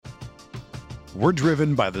We're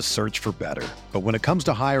driven by the search for better. But when it comes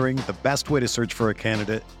to hiring, the best way to search for a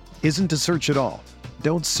candidate isn't to search at all.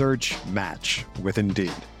 Don't search, match with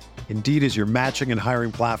Indeed. Indeed is your matching and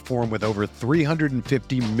hiring platform with over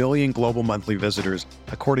 350 million global monthly visitors,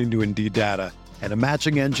 according to Indeed data, and a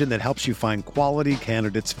matching engine that helps you find quality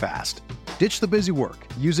candidates fast. Ditch the busy work.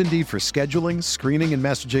 Use Indeed for scheduling, screening, and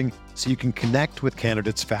messaging so you can connect with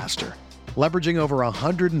candidates faster. Leveraging over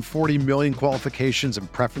 140 million qualifications and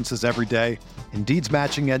preferences every day, Indeed's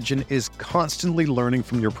matching engine is constantly learning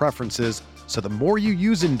from your preferences, so the more you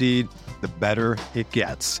use Indeed, the better it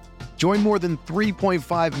gets. Join more than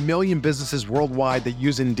 3.5 million businesses worldwide that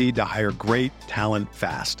use Indeed to hire great talent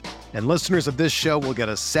fast. And listeners of this show will get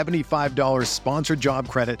a $75 sponsored job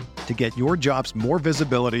credit to get your jobs more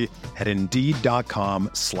visibility at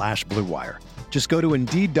Indeed.com/Blue Wire. Just go to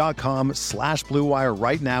Indeed.com/Blue Wire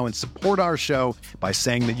right now and support our show by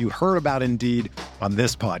saying that you heard about Indeed on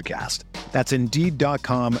this podcast. That's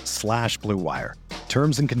Indeed.com/Blue Wire.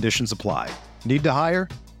 Terms and conditions apply. Need to hire?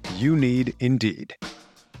 You need Indeed.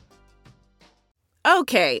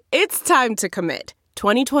 Okay, it's time to commit.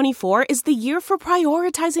 2024 is the year for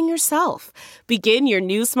prioritizing yourself. Begin your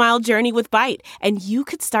new smile journey with Byte, and you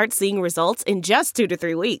could start seeing results in just 2 to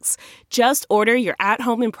 3 weeks. Just order your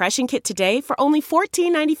at-home impression kit today for only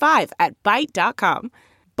 $14.95 at Byte.com.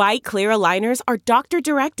 Byte Clear aligners are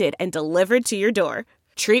doctor-directed and delivered to your door.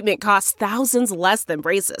 Treatment costs thousands less than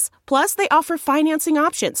braces. Plus, they offer financing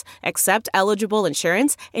options, accept eligible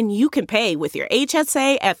insurance, and you can pay with your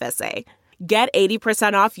HSA FSA. Get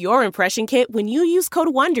 80% off your impression kit when you use code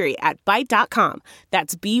WONDERY at Byte.com.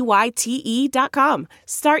 That's BYTE.com.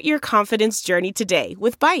 Start your confidence journey today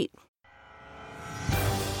with Byte.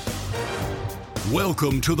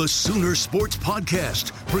 Welcome to the Sooner Sports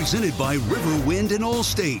Podcast, presented by Riverwind and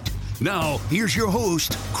Allstate. Now, here's your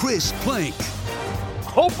host, Chris Plank.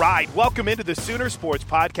 All right, welcome into the Sooner Sports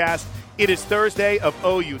Podcast. It is Thursday of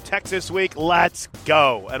OU Texas week. Let's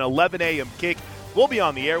go. An 11 a.m. kick. We'll be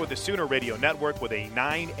on the air with the Sooner Radio Network with a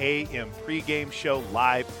 9 a.m. pregame show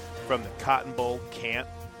live from the Cotton Bowl. Can't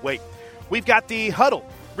wait. We've got the Huddle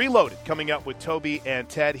Reloaded coming up with Toby and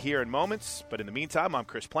Ted here in moments. But in the meantime, I'm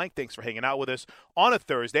Chris Plank. Thanks for hanging out with us on a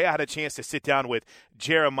Thursday. I had a chance to sit down with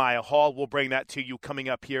Jeremiah Hall. We'll bring that to you coming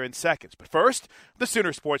up here in seconds. But first, the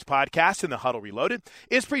Sooner Sports Podcast and the Huddle Reloaded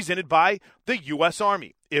is presented by the U.S.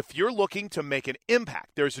 Army. If you're looking to make an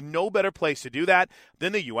impact, there's no better place to do that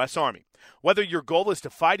than the U.S. Army. Whether your goal is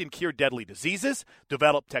to fight and cure deadly diseases,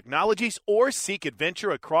 develop technologies, or seek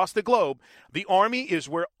adventure across the globe, the Army is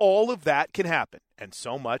where all of that can happen, and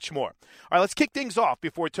so much more. All right, let's kick things off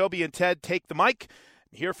before Toby and Ted take the mic.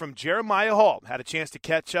 Hear from Jeremiah Hall. Had a chance to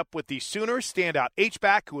catch up with the Sooners standout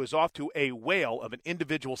H-back, who is off to a whale of an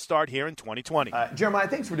individual start here in 2020. Jeremiah,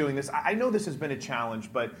 thanks for doing this. I know this has been a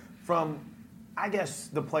challenge, but from, I guess,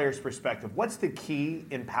 the player's perspective, what's the key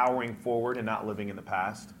in powering forward and not living in the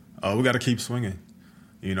past? We got to keep swinging.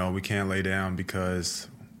 You know, we can't lay down because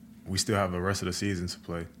we still have the rest of the season to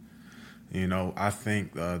play. You know, I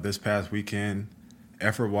think this past weekend,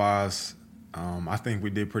 effort-wise, I think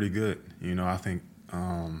we did pretty good. You know, I think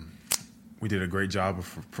we did a great job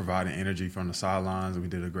of providing energy from the sidelines. We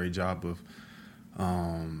did a great job of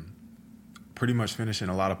pretty much finishing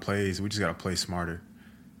a lot of plays. We just got to play smarter,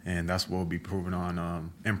 and that's what we'll be improving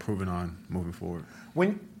on moving forward.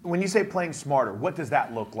 When you say playing smarter, what does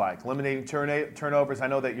that look like? Eliminating turnovers? I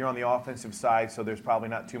know that you're on the offensive side, so there's probably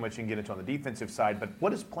not too much you can get into on the defensive side, but what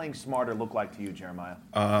does playing smarter look like to you, Jeremiah?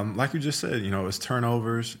 Like you just said, you know, it's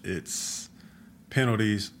turnovers, it's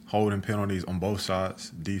penalties, holding penalties on both sides,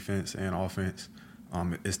 defense and offense.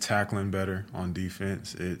 It's tackling better on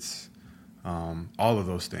defense. It's all of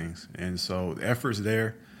those things. And so the effort's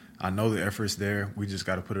there. I know the effort's there. We just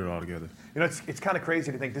got to put it all together. You know, it's kind of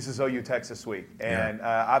crazy to think this is OU Texas week. And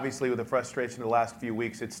obviously with the frustration of the last few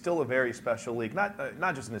weeks, it's still a very special league, not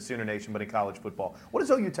just in the Sooner Nation, but in college football. What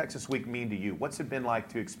does OU Texas week mean to you? What's it been like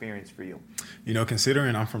to experience for you? You know,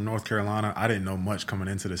 considering I'm from North Carolina, I didn't know much coming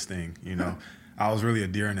into this thing. You know, I was really a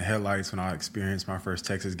deer in the headlights when I experienced my first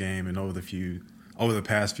Texas game. And over the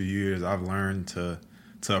past few years, I've learned to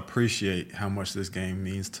appreciate how much this game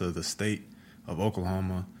means to the state of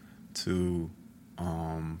Oklahoma, to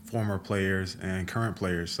former players and current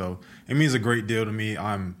players. So it means a great deal to me.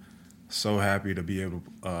 I'm so happy to be able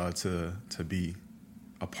to be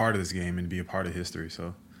a part of this game and be a part of history.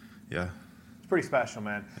 So, yeah. It's pretty special,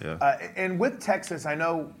 man. Yeah. And with Texas, I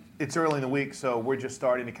know it's early in the week, so we're just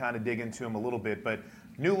starting to kind of dig into them a little bit. But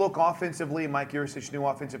new look offensively, Mike Yurcich, new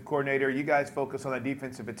offensive coordinator. You guys focus on that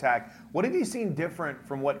defensive attack. What have you seen different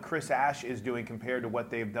from what Chris Ash is doing compared to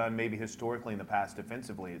what they've done maybe historically in the past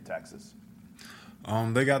defensively at Texas?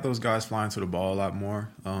 They got those guys flying to the ball a lot more.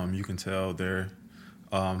 You can tell they're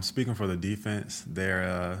speaking for the defense.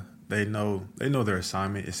 They know their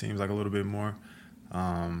assignment. It seems like a little bit more.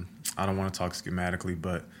 I don't want to talk schematically,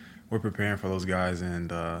 but we're preparing for those guys,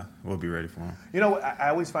 and we'll be ready for them. You know, I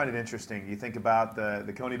always find it interesting. You think about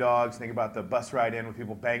the Coney Dogs, think about the bus ride in with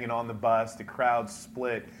people banging on the bus, the crowd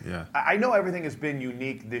split. Yeah. I know everything has been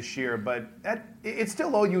unique this year, but it's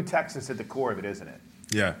still OU Texas at the core of it, isn't it?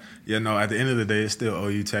 Yeah. No, at the end of the day, it's still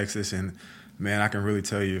OU Texas, and man, I can really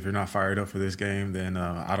tell you, if you're not fired up for this game, then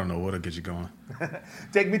I don't know what'll get you going.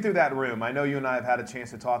 Take me through that room. I know you and I have had a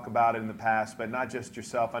chance to talk about it in the past, but not just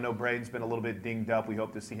yourself. I know Braden's been a little bit dinged up. We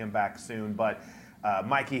hope to see him back soon. But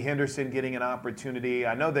Mikey Henderson getting an opportunity.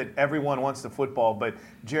 I know that everyone wants the football, but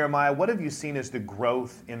Jeremiah, what have you seen as the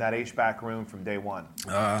growth in that H-back room from day one?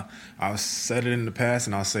 I've said it in the past,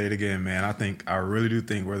 and I'll say it again, man. I really do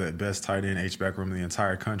think we're the best tight end H-back room in the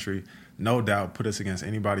entire country. No doubt, put us against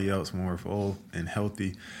anybody else when we're full and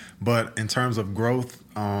healthy. But in terms of growth,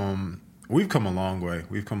 we've come a long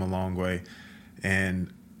way.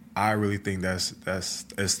 And I really think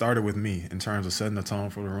it started with me in terms of setting the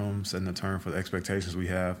tone for the room, setting the tone for the expectations we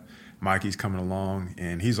have. Mikey's coming along,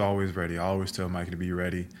 and he's always ready. I always tell Mikey to be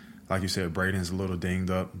ready. Like you said, Braden's a little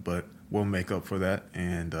dinged up, but we'll make up for that,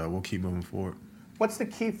 and we'll keep moving forward. What's the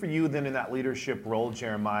key for you then in that leadership role,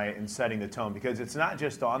 Jeremiah, in setting the tone? Because it's not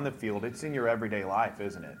just on the field, it's in your everyday life,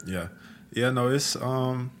 isn't it? Yeah, no, it's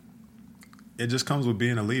it just comes with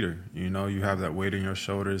being a leader. You know, you have that weight on your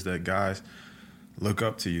shoulders that guys look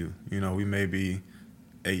up to you. You know, we may be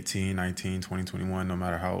 18, 19, 20, 21, no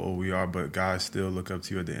matter how old we are, but guys still look up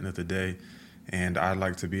to you at the end of the day, and I'd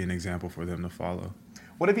like to be an example for them to follow.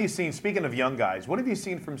 What have you seen, speaking of young guys, what have you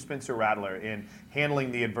seen from Spencer Rattler in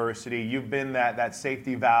handling the adversity? You've been that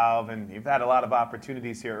safety valve, and you've had a lot of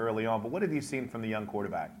opportunities here early on, but what have you seen from the young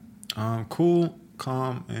quarterback? Cool,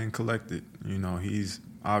 calm, and collected. You know, he's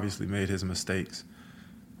obviously made his mistakes.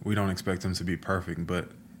 We don't expect him to be perfect, but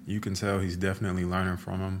you can tell he's definitely learning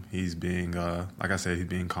from him. He's being, like I said, he's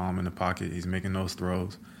being calm in the pocket. He's making those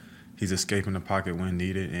throws. He's escaping the pocket when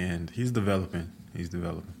needed, and he's developing.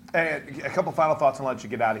 And a couple final thoughts and I'll let you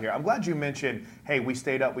get out of here. I'm glad you mentioned, hey, we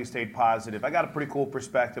stayed up, we stayed positive. I got a pretty cool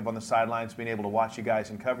perspective on the sidelines, being able to watch you guys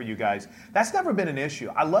and cover you guys. That's never been an issue.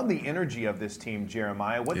 I love the energy of this team,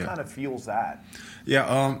 Jeremiah. What kind of fuels that?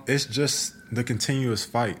 Yeah, it's just the continuous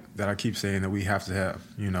fight that I keep saying that we have to have.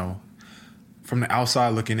 You know, from the outside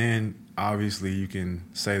looking in, obviously you can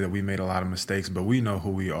say that we made a lot of mistakes, but we know who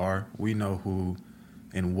we are. We know who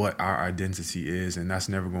and what our identity is, and that's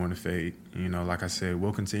never going to fade. You know, like I said,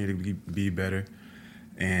 we'll continue to be better,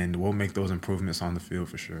 and we'll make those improvements on the field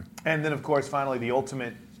for sure. And then, of course, finally, the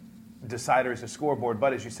ultimate decider is the scoreboard.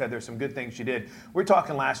 But as you said, there's some good things you did. We were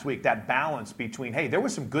talking last week, that balance between, hey, there were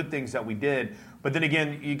some good things that we did, but then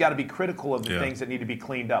again, you got to be critical of the things that need to be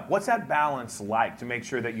cleaned up. What's that balance like to make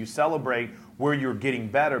sure that you celebrate where you're getting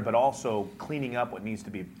better, but also cleaning up what needs to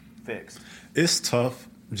be fixed? It's tough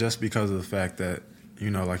just because of the fact that, you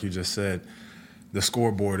know, like you just said, the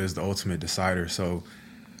scoreboard is the ultimate decider. So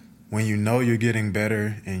when you know you're getting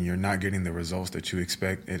better and you're not getting the results that you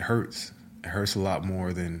expect, it hurts. It hurts a lot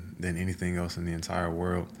more than anything else in the entire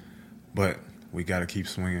world. But we got to keep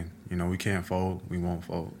swinging. You know, we can't fold. We won't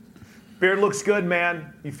fold. Beard looks good,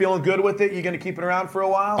 man. You feeling good with it? You going to keep it around for a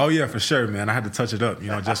while? Oh, yeah, for sure, man. I had to touch it up, you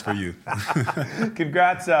know, just for you.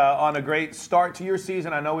 Congrats on a great start to your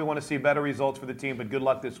season. I know we want to see better results for the team, but good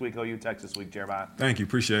luck this week, OU Texas week, Jeremiah. Thank you.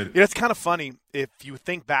 Appreciate it. You know, it's kind of funny if you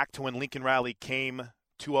think back to when Lincoln Riley came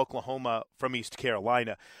to Oklahoma from East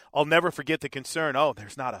Carolina. I'll never forget the concern,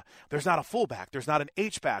 there's not a fullback, there's not an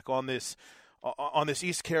H-back on this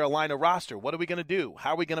East Carolina roster. What are we going to do?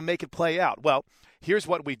 How are we going to make it play out? Well, here's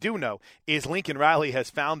what we do know is Lincoln Riley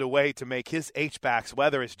has found a way to make his H-backs,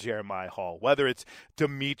 whether it's Jeremiah Hall, whether it's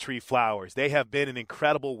Dimitri Flowers. They have been an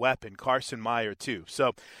incredible weapon, Carson Meyer too.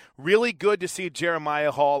 So really good to see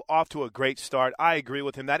Jeremiah Hall off to a great start. I agree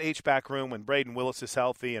with him. That H-back room when Braden Willis is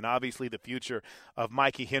healthy, and obviously the future of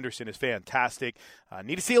Mikey Henderson is fantastic.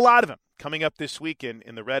 Need to see a lot of him coming up this weekend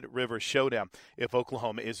in the Red River Showdown if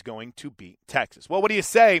Oklahoma is going to beat Texas. Well, what do you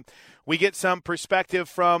say? We get some perspective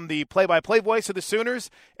from the play-by-play voice of the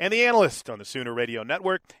Sooners and the analyst on the Sooner Radio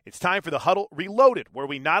Network. It's time for the Huddle Reloaded, where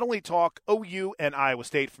we not only talk OU and Iowa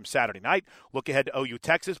State from Saturday night, look ahead to OU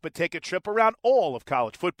Texas, but take a trip around all of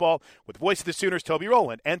college football with voice of the Sooners Toby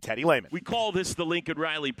Rowland and Teddy Lehman. We call this the Lincoln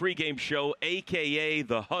Riley pregame show, a.k.a.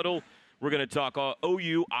 the Huddle. We're going to talk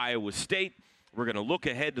OU, Iowa State. We're going to look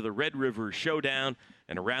ahead to the Red River Showdown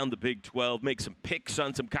and around the Big 12, make some picks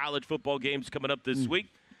on some college football games coming up this week.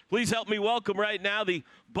 Please help me welcome right now the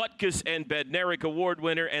Butkus and Bednarik Award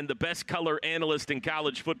winner and the best color analyst in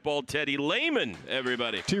college football, Teddy Lehman,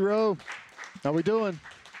 everybody. T-Row, how we doing?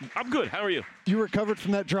 I'm good. How are you? You recovered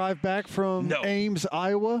from that drive back from Ames,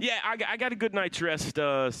 Iowa? Yeah, I got a good night's rest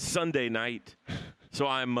Sunday night, so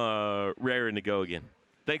I'm raring to go again.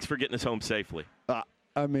 Thanks for getting us home safely.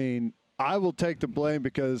 I will take the blame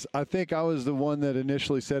because I think I was the one that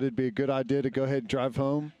initially said it'd be a good idea to go ahead and drive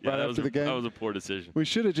home after the game. That was a poor decision. We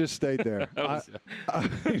should have just stayed there.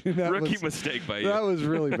 Rookie mistake by you. That was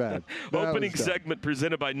really bad. Opening segment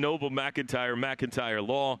presented by Noble McIntyre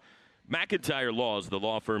Law. McIntyre Law is the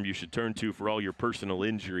law firm you should turn to for all your personal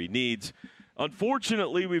injury needs.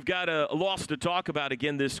 Unfortunately, we've got a loss to talk about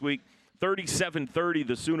again this week. 37-30,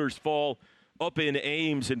 the Sooners fall up in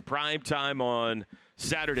Ames in prime time on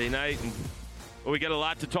Saturday night. And we got a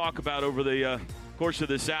lot to talk about over the course of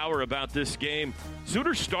this hour about this game.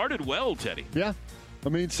 Sooners started well, Teddy. Yeah.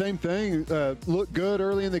 Same thing. Looked good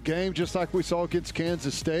early in the game, just like we saw against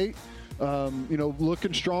Kansas State.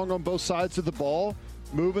 Looking strong on both sides of the ball,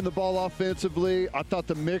 moving the ball offensively. I thought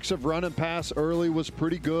the mix of run and pass early was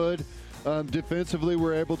pretty good. Defensively,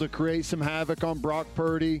 we're able to create some havoc on Brock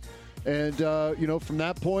Purdy. And, from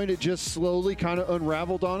that point, it just slowly kind of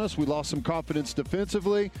unraveled on us. We lost some confidence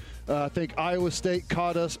defensively. I think Iowa State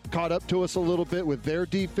caught up to us a little bit with their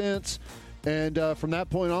defense. And from that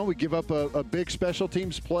point on, we give up a big special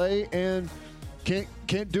teams play and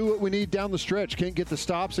can't do what we need down the stretch. Can't get the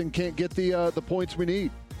stops and can't get the points we need.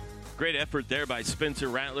 Great effort there by Spencer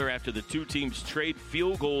Rattler after the two teams trade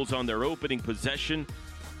field goals on their opening possession.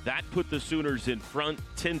 That put the Sooners in front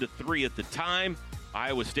 10-3 at the time.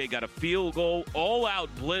 Iowa State got a field goal, all-out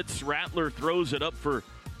blitz. Rattler throws it up for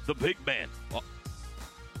the big man.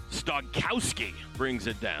 Stogkowski brings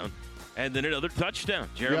it down. And then another touchdown.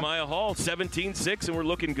 Jeremiah Hall, 17-6, and we're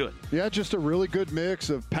looking good. Yeah, just a really good mix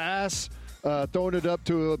of pass, throwing it up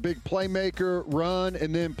to a big playmaker, run,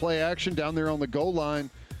 and then play action down there on the goal line.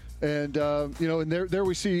 And, and there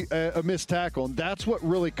we see a missed tackle. And that's what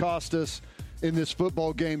really cost us in this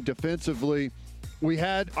football game defensively. We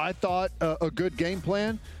had, I thought, a good game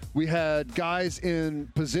plan. We had guys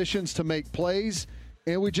in positions to make plays,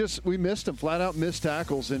 and we missed them, flat out missed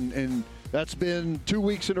tackles, and that's been 2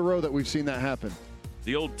 weeks in a row that we've seen that happen.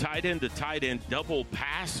 The old tight end to tight end double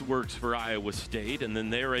pass works for Iowa State, and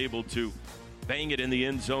then they're able to bang it in the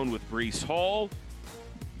end zone with Breece Hall.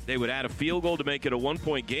 They would add a field goal to make it a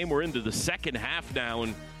 1-point game. We're into the second half now,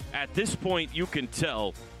 and at this point you can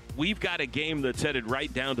tell we've got a game that's headed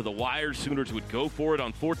right down to the wire. Sooners would go for it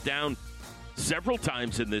on fourth down several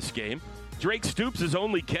times in this game. Drake Stoops'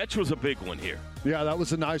 only catch was a big one here. Yeah, that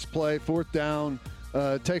was a nice play. Fourth down.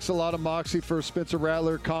 Takes a lot of moxie for Spencer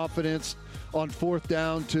Rattler, confidence on fourth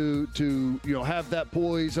down to have that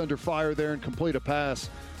poise under fire there and complete a pass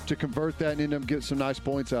to convert that and end up getting some nice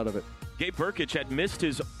points out of it. Gabe Burkich had missed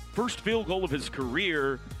his first field goal of his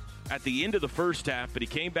career at the end of the first half, but he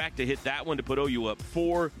came back to hit that one to put OU up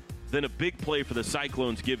 4. Then a big play for the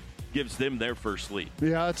Cyclones gives them their first lead.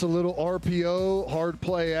 Yeah, it's a little RPO, hard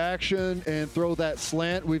play action, and throw that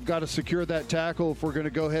slant. We've got to secure that tackle if we're going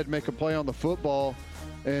to go ahead and make a play on the football.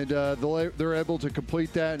 And they're able to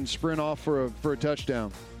complete that and sprint off for a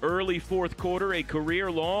touchdown. Early fourth quarter, a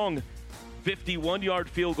career-long 51-yard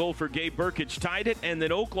field goal for Gabe Burkich tied it, and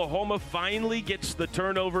then Oklahoma finally gets the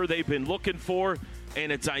turnover they've been looking for,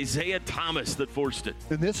 and it's Isaiah Thomas that forced it.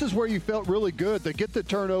 And this is where you felt really good. They get the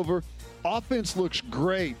turnover. Offense looks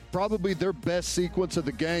great. Probably their best sequence of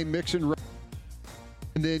the game, mix and run.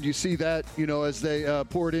 And then you see that, as they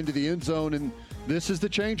pour it into the end zone, and this is the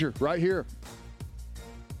changer right here.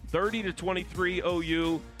 30-23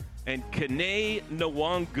 OU, and Kene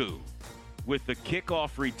Nwangu with the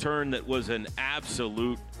kickoff return that was an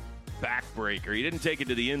absolute backbreaker. He didn't take it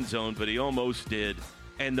to the end zone, but he almost did.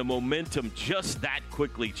 And the momentum just that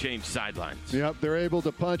quickly changed sidelines. Yep, they're able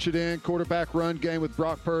to punch it in. Quarterback run game with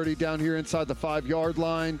Brock Purdy down here inside the 5-yard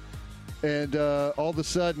line. And all of a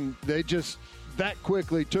sudden, they just that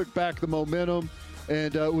quickly took back the momentum,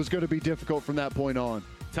 and it was going to be difficult from that point on.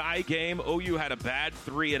 Tie game. OU had a bad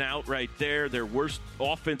 3-and-out right there, their worst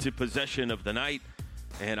offensive possession of the night.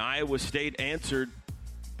 And Iowa State answered.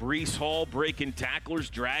 Breece Hall breaking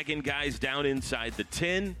tacklers, dragging guys down inside the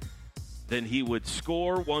 10. Then he would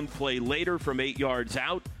score one play later from 8 yards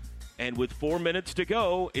out. And with 4 minutes to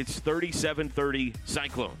go, it's 37-30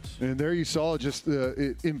 Cyclones. And there you saw just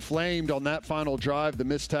it inflamed on that final drive, the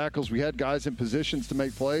missed tackles. We had guys in positions to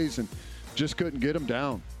make plays and just couldn't get them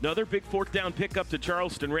down. Another big fourth down pickup to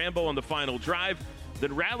Charleston Rambo on the final drive.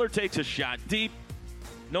 Then Rattler takes a shot deep.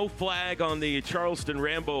 No flag on the Charleston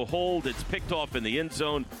Rambo hold. It's picked off in the end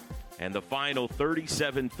zone. And the final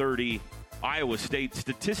 37-30 Iowa State.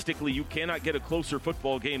 Statistically, you cannot get a closer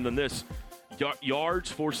football game than this.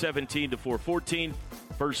 Yards 417 to 414.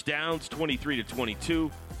 First downs 23 to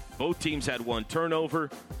 22. Both teams had one turnover.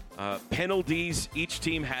 Penalties, each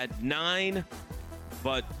team had 9,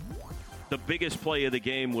 but the biggest play of the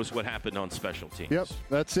game was what happened on special teams. Yep,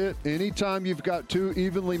 that's it. Anytime you've got two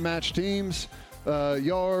evenly matched teams,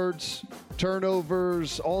 yards,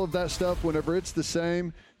 turnovers, all of that stuff, whenever it's the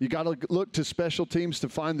same, you got to look to special teams to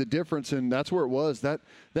find the difference, and that's where it was. That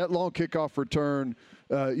long kickoff return,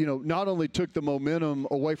 not only took the momentum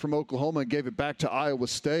away from Oklahoma and gave it back to Iowa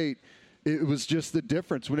State, it was just the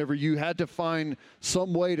difference. Whenever you had to find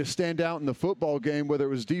some way to stand out in the football game, whether it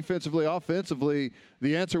was defensively, offensively,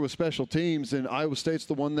 the answer was special teams, and Iowa State's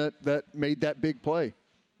the one that made that big play.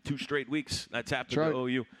 2 straight weeks that's happened right. to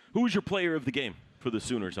OU. Who was your player of the game for the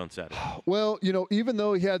Sooners on Saturday? Well, even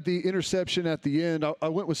though he had the interception at the end, I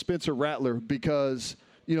went with Spencer Rattler because,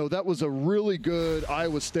 that was a really good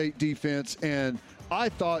Iowa State defense, and I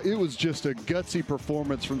thought it was just a gutsy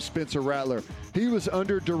performance from Spencer Rattler. He was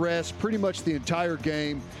under duress pretty much the entire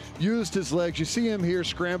game, used his legs. You see him here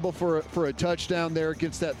scramble for a touchdown there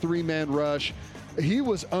against that 3-man rush. He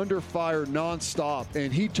was under fire nonstop,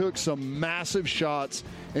 and he took some massive shots,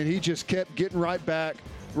 and he just kept getting right back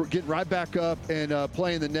up and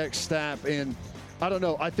playing the next snap. And I don't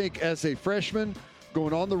know, I think as a freshman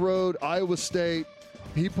going on the road, Iowa State,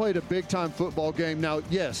 he played a big-time football game. Now,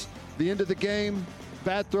 yes, the end of the game,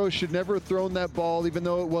 bad throw, should never have thrown that ball, even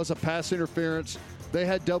though it was a pass interference. They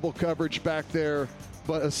had double coverage back there.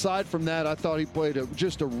 But aside from that, I thought he played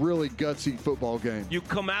just a really gutsy football game. You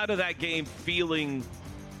come out of that game feeling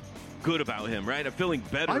good about him, right? I'm feeling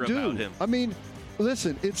better about him. I mean,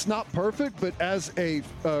 listen, it's not perfect, but as a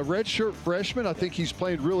redshirt freshman, I think he's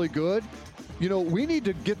playing really good. We need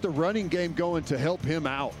to get the running game going to help him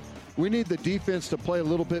out. We need the defense to play a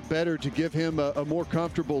little bit better to give him a more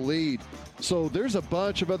comfortable lead. So there's a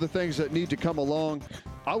bunch of other things that need to come along.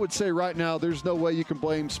 I would say right now there's no way you can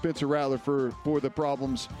blame Spencer Rattler for the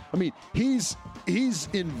problems. I mean, he's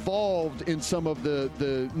involved in some of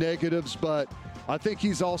the negatives, but I think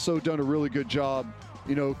he's also done a really good job,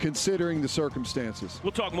 considering the circumstances.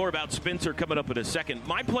 We'll talk more about Spencer coming up in a second.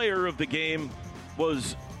 My player of the game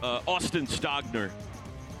was Austin Stogner.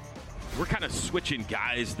 We're kind of switching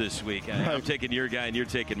guys this week. Right. I'm taking your guy and you're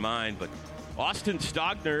taking mine, but Austin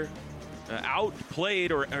Stogner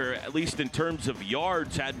outplayed, or at least in terms of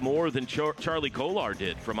yards, had more than Charlie Kolar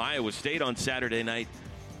did from Iowa State on Saturday night.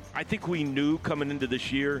 I think we knew coming into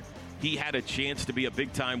this year he had a chance to be a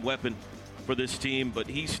big-time weapon for this team, but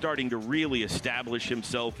he's starting to really establish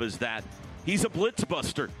himself as that. He's a blitz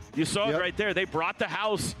buster. You saw it right there. They brought the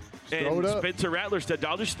house, and Spencer Rattler said,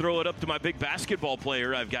 I'll just throw it up to my big basketball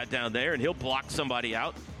player I've got down there, and he'll block somebody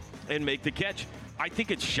out and make the catch. I think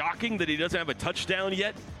it's shocking that he doesn't have a touchdown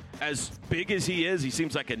yet. As big as he is, he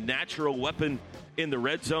seems like a natural weapon in the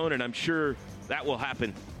red zone, and I'm sure that will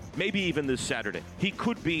happen maybe even this Saturday. He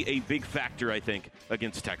could be a big factor, I think,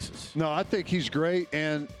 against Texas. No, I think he's great,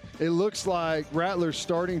 and it looks like Rattler's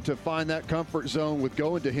starting to find that comfort zone with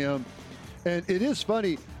going to him. And it is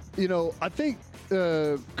funny, I think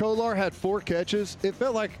Kolar had 4 catches. It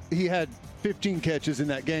felt like he had 15 catches in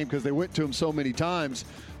that game because they went to him so many times.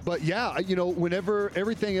 But, yeah, whenever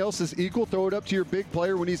everything else is equal, throw it up to your big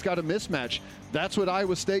player when he's got a mismatch. That's what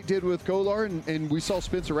Iowa State did with Kolar, and we saw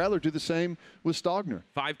Spencer Rattler do the same with Stogner.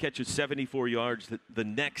 5 catches, 74 yards, the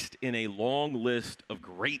next in a long list of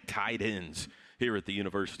great tight ends here at the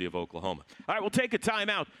University of Oklahoma. All right, we'll take a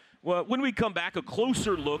timeout. Well, when we come back, a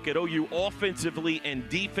closer look at OU offensively and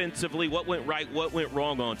defensively, what went right, what went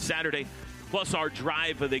wrong on Saturday, plus our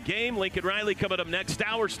drive of the game. Lincoln Riley coming up next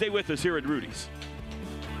hour. Stay with us here at Rudy's.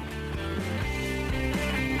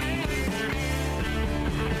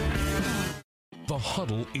 The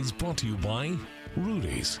Huddle is brought to you by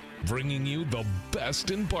Rudy's, bringing you the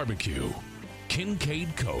best in barbecue.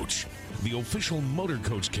 Kincaid Coach, the official motor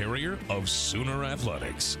coach carrier of Sooner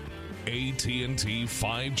Athletics. AT&T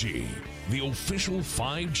 5G, the official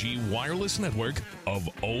 5G wireless network of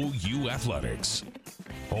OU Athletics.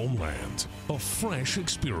 Homeland, a fresh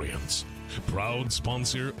experience. Proud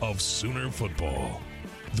sponsor of Sooner Football.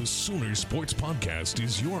 The Sooner Sports Podcast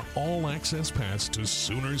is your all-access pass to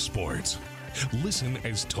Sooner Sports. Listen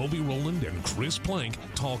as Toby Rowland and Chris Plank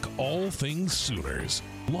talk all things Sooners.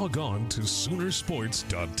 Log on to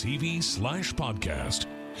Soonersports.tv/podcast.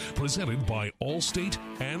 Presented by Allstate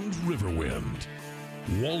and Riverwind.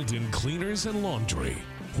 Walden Cleaners and Laundry,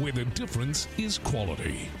 where the difference is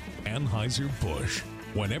quality. Anheuser-Busch.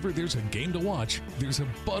 Whenever there's a game to watch, there's a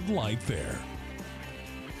Bud Light there.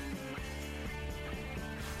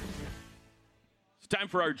 Time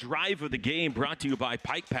for our drive of the game, brought to you by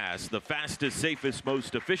Pike Pass, the fastest, safest,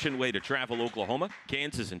 most efficient way to travel Oklahoma,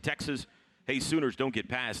 Kansas, and Texas. Hey, Sooners, don't get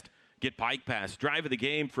past. Get Pike Pass. Drive of the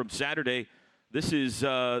game from Saturday. This is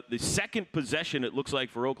the second possession, it looks like,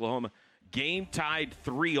 for Oklahoma. Game tied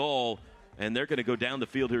 3-3, and they're going to go down the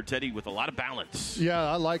field here, Teddy, with a lot of balance. Yeah,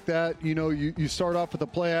 I like that. You know, you start off with a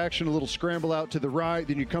play action, a little scramble out to the right,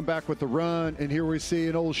 then you come back with the run, and here we see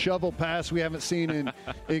an old shovel pass we haven't seen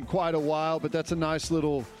in quite a while, but that's a nice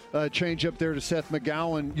little change up there to Seth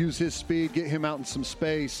McGowan, use his speed, get him out in some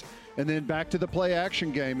space, and then back to the play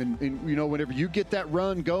action game. And you know, whenever you get that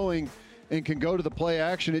run going and can go to the play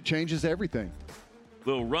action, it changes everything.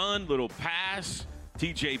 Little run, little pass.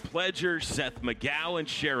 TJ Pledger, Seth McGowan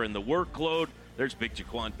sharing the workload. There's big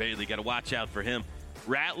Jaquan Bailey. Got to watch out for him.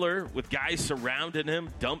 Rattler with guys surrounding him.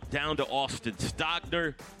 Dumped down to Austin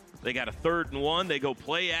Stockner. They got a 3rd and 1. They go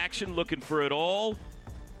play action looking for it all.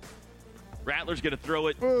 Rattler's going to throw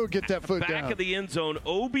it. Oh, get that foot back down. Of the end zone.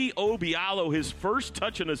 Obi Obialo, his first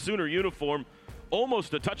touch in a Sooner uniform.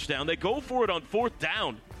 Almost a touchdown. They go for it on 4th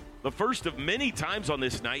down. The first of many times on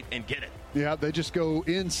this night, and get it. Yeah, they just go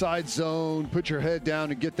inside zone, put your head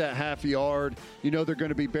down and get that half yard. You know they're going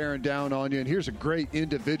to be bearing down on you. And here's a great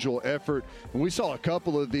individual effort. And we saw a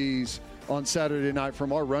couple of these on Saturday night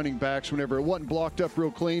from our running backs whenever it wasn't blocked up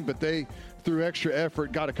real clean, but they, through extra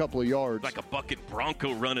effort, got a couple of yards. Like a bucket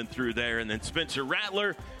bronco running through there. And then Spencer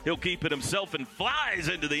Rattler, he'll keep it himself and flies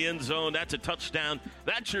into the end zone. That's a touchdown.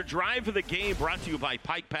 That's your drive of the game, brought to you by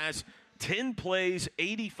Pike Pass. 10 plays,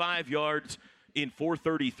 85 yards in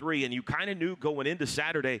 4:33, and you kind of knew going into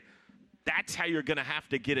Saturday that's how you're going to have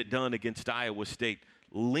to get it done against Iowa State.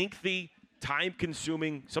 Lengthy,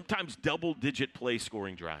 time-consuming, sometimes double-digit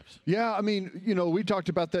play-scoring drives. Yeah, I mean, you know, we talked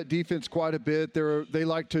about that defense quite a bit. They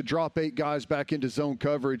like to drop 8 guys back into zone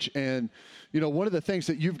coverage, and, you know, one of the things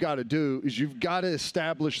that you've got to do is you've got to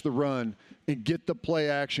establish the run and get the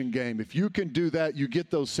play-action game. If you can do that, you get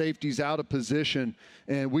those safeties out of position,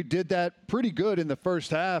 and we did that pretty good in the first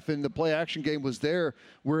half, and the play-action game was there.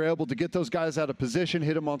 We were able to get those guys out of position,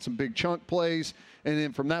 hit them on some big chunk plays, and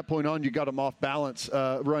then from that point on, you got them off balance,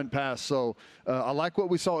 run pass. So I like what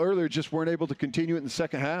we saw earlier, just weren't able to continue it in the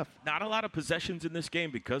second half. Not a lot of possessions in this game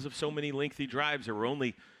because of so many lengthy drives. There were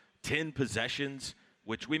only 10 possessions,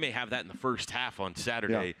 which we may have that in the first half on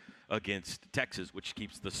Saturday against Texas, which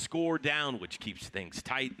keeps the score down, which keeps things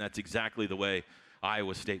tight. And that's exactly the way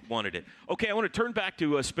Iowa State wanted it. Okay, I want to turn back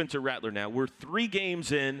to Spencer Rattler now. We're 3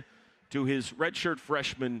 games in to his redshirt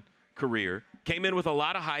freshman career. Came in with a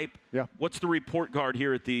lot of hype. Yeah. What's the report card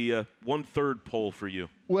here at the 1/3 poll for you?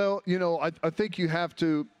 Well, you know, I think you have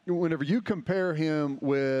to, whenever you compare him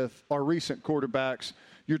with our recent quarterbacks,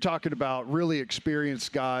 you're talking about really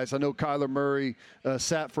experienced guys. I know Kyler Murray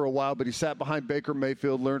sat for a while, but he sat behind Baker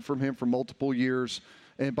Mayfield, learned from him for multiple years.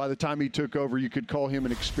 And by the time he took over, you could call him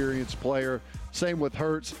an experienced player. Same with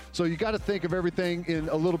Hurts. So you got to think of everything in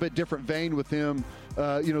a little bit different vein with him.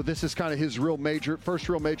 You know, this is kind of his first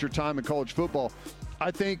real major time in college football.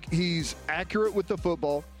 I think he's accurate with the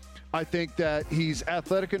football. I think that he's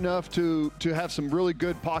athletic enough to have some really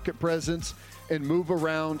good pocket presence and move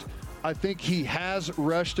around. I think he has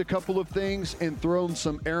rushed a couple of things and thrown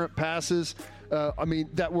some errant passes.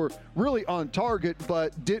 That were really on target,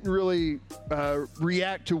 but didn't really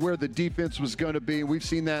react to where the defense was going to be. We've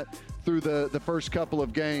seen that through the first couple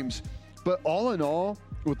of games. But all in all,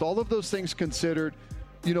 with all of those things considered,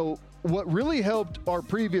 you know, what really helped our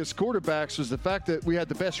previous quarterbacks was the fact that we had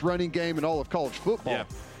the best running game in all of college football. Yeah.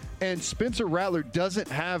 And Spencer Rattler doesn't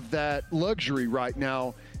have that luxury right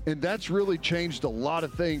now, and that's really changed a lot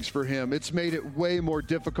of things for him. It's made it way more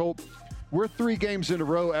difficult. We're 3 games in a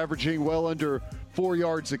row averaging well under 4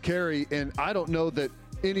 yards a carry, and I don't know that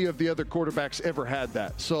any of the other quarterbacks ever had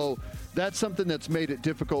that. So that's something that's made it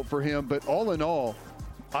difficult for him. But all in all,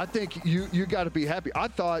 I think you got to be happy. I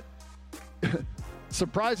thought,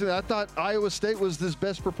 surprisingly, Iowa State was his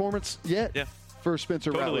best performance yet for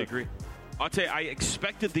Spencer Rattler. Totally agree. I'll tell you, I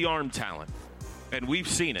expected the arm talent, and we've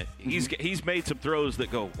seen it. He's made some throws that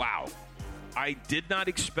go, wow. I did not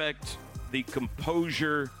expect the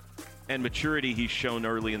composure and maturity he's shown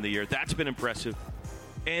early in the year. That's been impressive.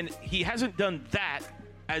 And he hasn't done that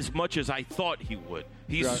as much as I thought he would.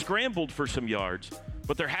 He's scrambled for some yards,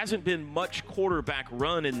 but there hasn't been much quarterback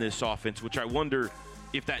run in this offense, which I wonder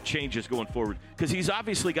if that changes going forward, because he's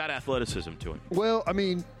obviously got athleticism to him. Well, I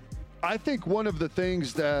mean, I think one of the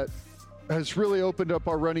things that has really opened up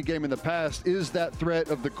our running game in the past is that threat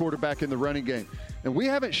of the quarterback in the running game. And we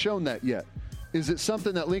haven't shown that yet. Is it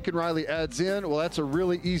something that Lincoln Riley adds in? Well, that's a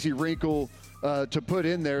really easy wrinkle to put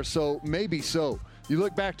in there, so maybe so. you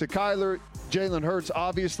look back to Kyler, Jalen Hurts,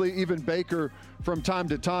 obviously, even Baker from time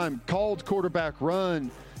to time, called quarterback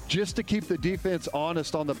run just to keep the defense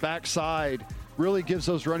honest on the backside. Really gives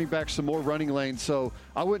those running backs some more running lanes. So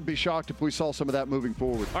I wouldn't be shocked if we saw some of that moving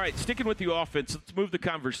forward. All right, sticking with the offense, let's move the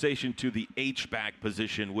conversation to the H-back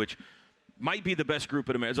position, which might be the best group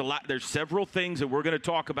in America. There's several things that we're going to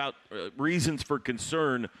talk about, reasons for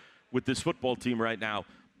concern with this football team right now,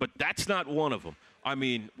 but that's not one of them. I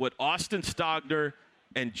mean, what Austin Stogner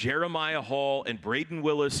and Jeremiah Hall and Braden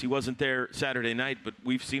Willis, he wasn't there Saturday night, but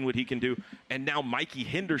we've seen what he can do, and now Mikey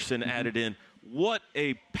Henderson added in. What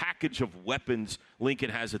a package of weapons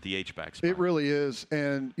Lincoln has at the H-back spot. It really is.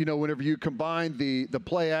 And, you know, whenever you combine the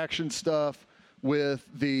play action stuff with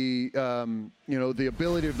the, the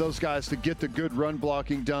ability of those guys to get the good run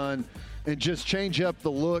blocking done and just change up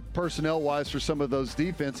the look personnel-wise for some of those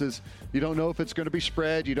defenses, you don't know if it's going to be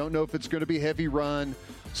spread. You don't know if it's going to be heavy run.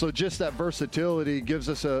 So just that versatility gives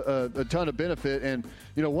us a ton of benefit. And,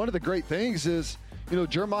 you know, one of the great things is, you know,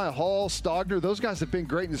 Jeremiah Hall, Stogner, those guys have been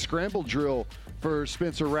great in the scramble drill for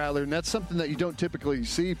Spencer Rattler, and that's something that you don't typically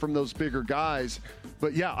see from those bigger guys.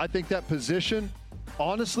 But, yeah, I think that position,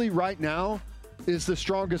 honestly, right now, is the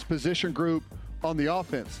strongest position group on the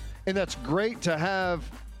offense. And that's great to have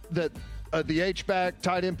that the H-back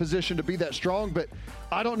tight end position to be that strong, but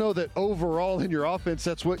I don't know that overall in your offense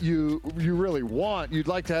that's what you really want. You'd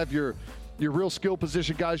like to have your real skill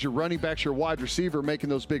position guys, your running backs, your wide receiver making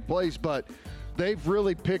those big plays, but they've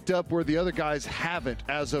really picked up where the other guys haven't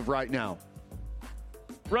as of right now.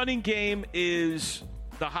 Running game is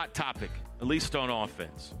the hot topic, at least on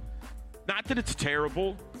offense. Not that it's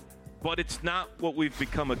terrible, but it's not what we've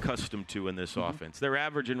become accustomed to in this offense. They're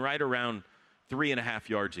averaging right around 3.5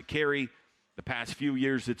 yards a carry. The past few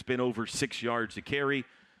years, it's been over 6 yards a carry.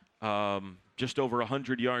 Just over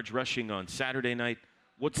 100 yards rushing on Saturday night.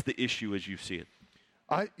 What's the issue as you see it?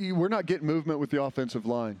 We're not getting movement with the offensive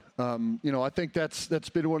line. I think that's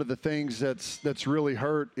been one of the things that's really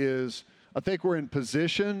hurt is I think we're in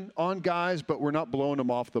position on guys, but we're not blowing them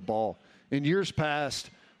off the ball. In years past,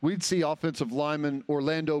 we'd see offensive lineman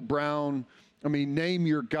Orlando Brown, name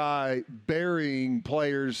your guy, burying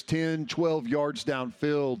players 10, 12 yards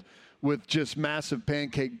downfield with just massive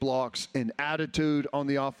pancake blocks and attitude on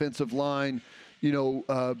the offensive line,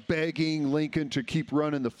 begging Lincoln to keep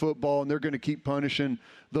running the football, and they're going to keep punishing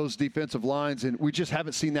those defensive lines. And we just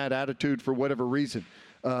haven't seen that attitude for whatever reason.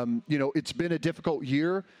 It's been a difficult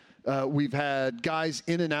year. We've had guys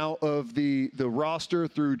in and out of the roster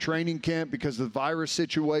through training camp because of the virus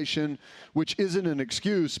situation, which isn't an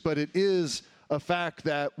excuse, but it is a fact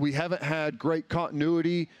that we haven't had great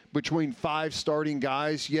continuity between 5 starting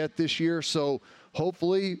guys yet this year. So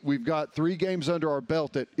hopefully we've got 3 games under our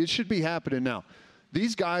belt that it should be happening now.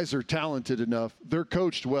 These guys are talented enough. They're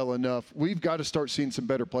coached well enough. We've got to start seeing some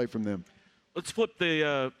better play from them. Let's flip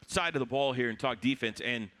the side of the ball here and talk defense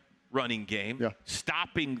and running game,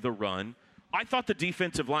 stopping the run. I thought the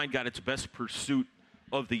defensive line got its best pursuit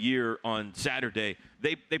of the year on Saturday.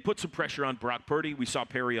 They put some pressure on Brock Purdy. We saw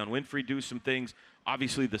Perry on Winfrey do some things.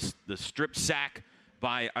 Obviously, the strip sack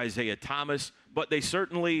by Isaiah Thomas. But they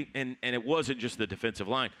certainly, and it wasn't just the defensive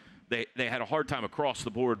line, they had a hard time across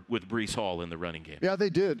the board with Breece Hall in the running game. Yeah, they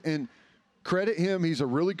did. And credit him. He's a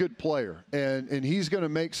really good player, and he's going to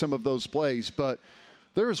make some of those plays. But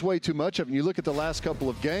there's way too much of it. You look at the last couple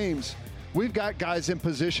of games, we've got guys in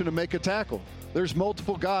position to make a tackle. There's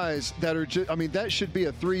multiple guys that are that should be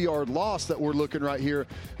a 3-yard loss that we're looking right here.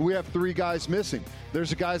 We have 3 guys missing.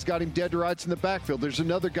 There's a guy's got him dead to rights in the backfield. There's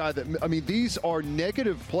another guy that, these are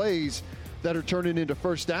negative plays that are turning into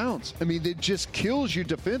first downs. It just kills you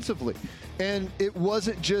defensively. And it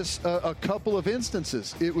wasn't just a couple of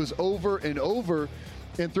instances. It was over and over.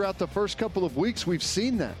 And throughout the first couple of weeks, we've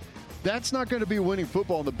seen that. That's not going to be winning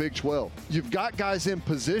football in the Big 12. You've got guys in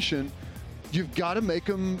position. You've got to make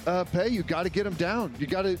them pay. You've got to get them down. You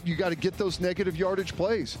got to get those negative yardage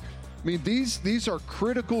plays. These are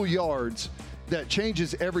critical yards that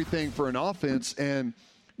changes everything for an offense. And,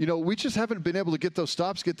 we just haven't been able to get those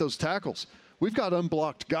stops, get those tackles. We've got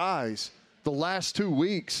unblocked guys the last 2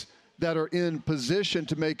 weeks that are in position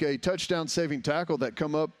to make a touchdown-saving tackle that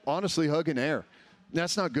come up, honestly, hugging air.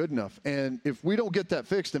 That's not good enough. And if we don't get that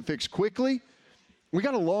fixed and fixed quickly, we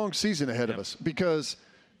got a long season ahead of us because,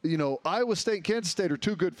 Iowa State and Kansas State are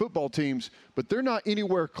 2 good football teams, but they're not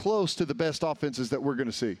anywhere close to the best offenses that we're going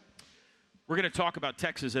to see. We're going to talk about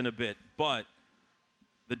Texas in a bit, but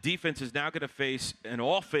the defense is now going to face an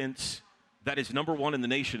offense that is number 1 in the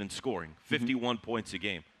nation in scoring, 51 points a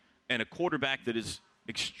game, and a quarterback that is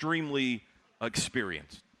extremely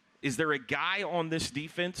experienced. Is there a guy on this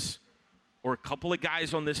defense or a couple of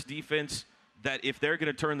guys on this defense that if they're going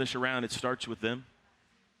to turn this around, it starts with them?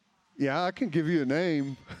 Yeah, I can give you a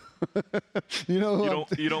name. You don't want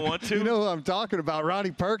to? You know who I'm talking about,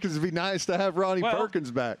 Ronnie Perkins. It'd be nice to have Ronnie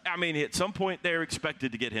Perkins back. I mean, at some point they're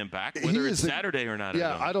expected to get him back, whether it's Saturday or not.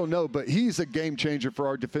 Yeah, I don't know, but he's a game changer for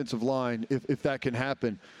our defensive line if that can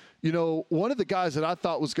happen. You know, one of the guys that I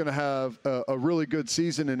thought was going to have a really good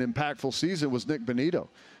season, an impactful season, was Nick Benito.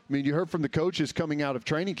 I mean, you heard from the coaches coming out of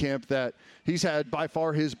training camp that he's had by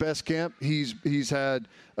far his best camp. He's had,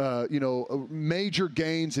 major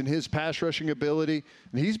gains in his pass rushing ability,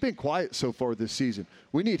 and he's been quiet so far this season.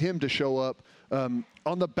 We need him to show up.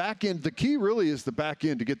 On the back end, the key really is the back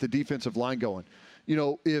end to get the defensive line going. You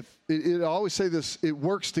know, I always say this, it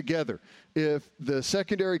works together. If the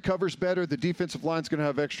secondary covers better, the defensive line's going to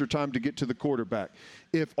have extra time to get to the quarterback.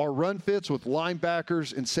 If our run fits with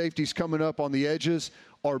linebackers and safeties coming up on the edges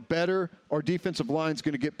are better, our defensive line's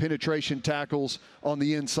going to get penetration tackles on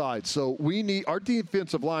the inside. So our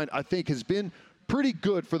defensive line, I think, has been pretty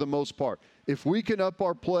good for the most part. If we can up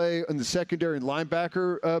our play in the secondary and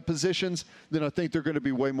linebacker positions, then I think they're going to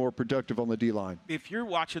be way more productive on the D-line. If you're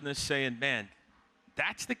watching this saying, man,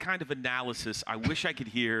 that's the kind of analysis I wish I could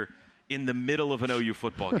hear in the middle of an OU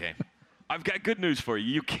football game. I've got good news for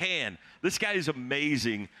you. You can. This guy is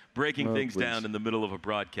amazing breaking things down in the middle of a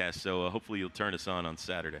broadcast, so hopefully you'll turn us on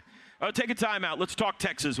Saturday. Take a timeout. Let's talk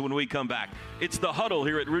Texas when we come back. It's The Huddle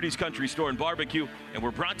here at Rudy's Country Store and Barbecue, and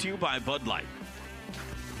we're brought to you by Bud Light.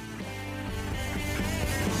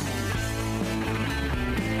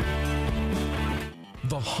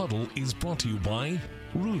 The Huddle is brought to you by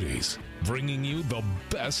Rudy's, bringing you the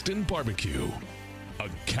best in barbecue.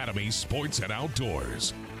 Academy Sports and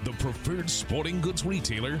Outdoors, the preferred sporting goods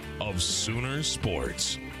retailer of Sooner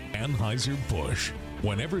Sports. Anheuser-Busch,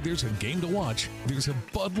 whenever there's a game to watch, there's a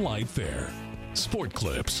Bud Light there. Sport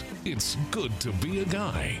Clips, it's good to be a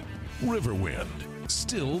guy. Riverwind,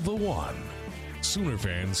 still the one. Sooner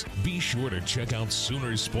fans, be sure to check out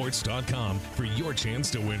Soonersports.com for your chance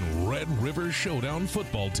to win Red River Showdown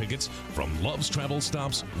football tickets from Love's Travel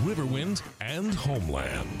Stops, Riverwind, and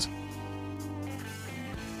Homeland.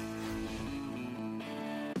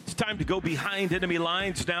 It's time to go behind enemy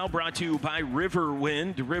lines now, brought to you by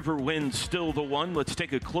Riverwind. Riverwind, still the one. Let's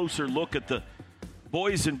take a closer look at the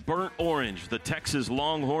boys in burnt orange. The Texas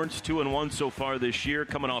Longhorns, 2-1 so far this year,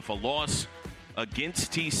 coming off a loss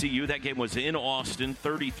against TCU. That game was in Austin,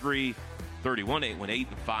 33-31. They went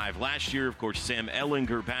 8-5 last year. Of course, Sam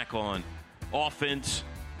Ehlinger back on offense.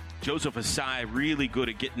 Joseph Asai really good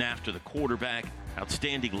at getting after the quarterback.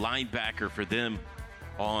 Outstanding linebacker for them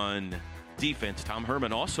on defense. Tom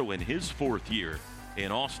Herman also in his fourth year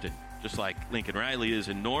in Austin, just like Lincoln Riley is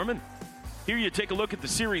in Norman. Here you take a look at the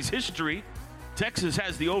series history. Texas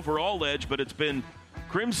has the overall edge, but it's been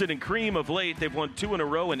Crimson and Cream of late. They've won 2 in a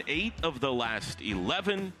row and 8 of the last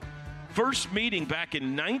 11. First meeting back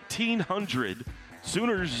in 1900.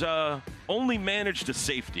 Sooners only managed a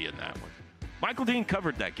safety in that one. Michael Dean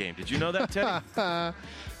covered that game. Did you know that, Teddy?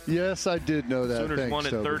 Yes, I did know that. Sooners won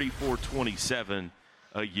at 34-27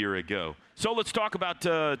 a year ago. So let's talk about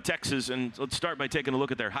Texas, and let's start by taking a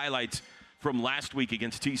look at their highlights from last week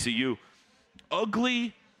against TCU.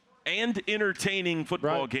 Ugly and entertaining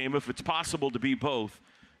football game, if it's possible to be both,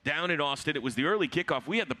 down in Austin. It was the early kickoff.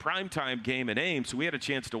 We had the primetime game in Ames, so we had a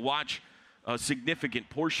chance to watch a significant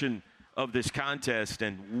portion of this contest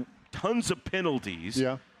and tons of penalties.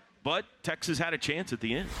 Yeah. But Texas had a chance at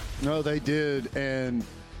the end. No, they did, and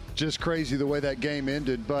just crazy the way that game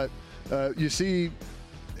ended. But you see,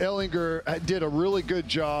 Ehlinger did a really good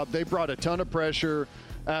job. They brought a ton of pressure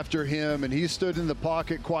after him, and he stood in the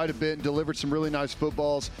pocket quite a bit and delivered some really nice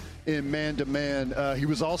footballs in man-to-man. He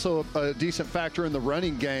was also a decent factor in the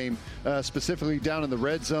running game, specifically down in the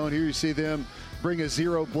red zone. Here you see them bring a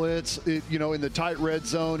zero blitz, in the tight red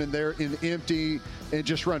zone, and they're in empty and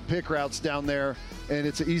just run pick routes down there, and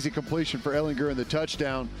it's an easy completion for Ehlinger in the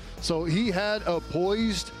touchdown. So he had a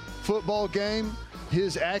poised football game.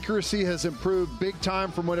 His accuracy has improved big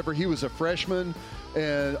time from whenever he was a freshman.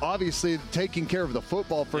 And obviously taking care of the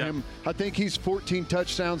football for him. I think he's 14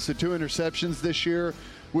 touchdowns to 2 interceptions this year,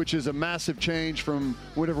 which is a massive change from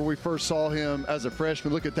whenever we first saw him as a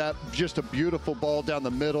freshman. Look at that, just a beautiful ball down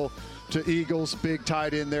the middle to Eagles, big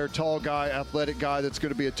tight end there, tall guy, athletic guy that's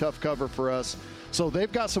going to be a tough cover for us. So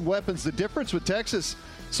they've got some weapons. The difference with Texas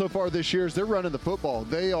so far this year is they're running the football.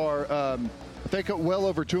 They are, I think, well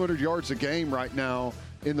over 200 yards a game right now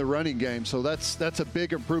in the running game. So that's a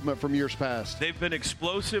big improvement from years past. They've been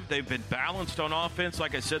explosive. They've been balanced on offense.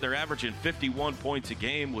 Like I said, they're averaging 51 points a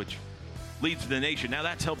game, which leads the nation. Now,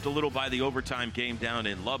 that's helped a little by the overtime game down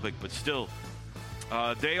in Lubbock, but still,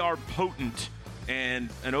 they are potent and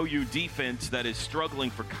an OU defense that is struggling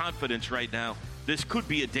for confidence right now, this could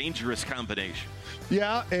be a dangerous combination.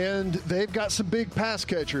 Yeah, and they've got some big pass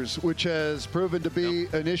catchers, which has proven to be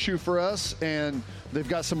an issue for us, and they've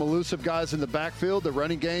got some elusive guys in the backfield. The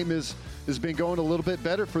running game has been going a little bit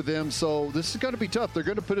better for them, so this is going to be tough. They're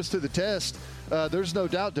going to put us to the test. There's no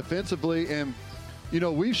doubt defensively, and,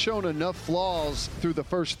 we've shown enough flaws through the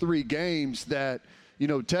first 3 games that,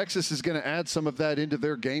 Texas is going to add some of that into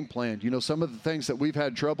their game plan. Some of the things that we've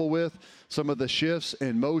had trouble with, some of the shifts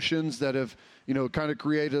and motions that have, kind of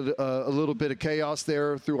created a little bit of chaos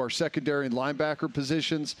there through our secondary and linebacker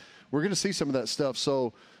positions. We're going to see some of that stuff.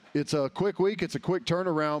 So it's a quick week. It's a quick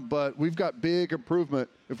turnaround, but we've got big improvement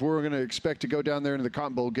if we're going to expect to go down there into the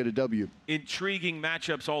Cotton Bowl and get a W. Intriguing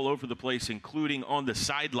matchups all over the place, including on the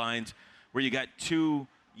sidelines where you got 2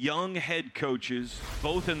 young head coaches,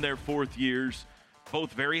 both in their 4th years,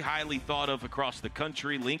 both very highly thought of across the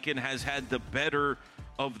country. Lincoln has had the better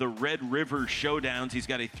of the Red River showdowns. He's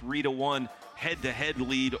got a 3-1 head-to-head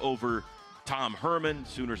lead over Tom Herman.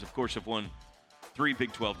 Sooners, of course, have won 3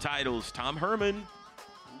 Big 12 titles. Tom Herman,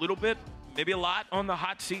 a little bit, maybe a lot on the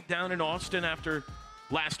hot seat down in Austin after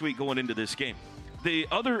last week going into this game. The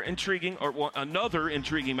other intriguing, another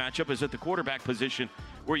intriguing matchup is at the quarterback position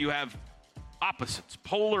where you have opposites,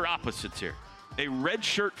 polar opposites here. A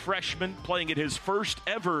redshirt freshman playing in his first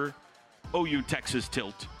ever OU Texas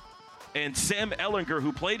tilt. And Sam Ehlinger,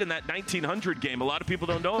 who played in that 1900 game. A lot of people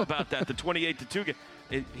don't know about that, the 28-2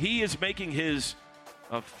 game. He is making his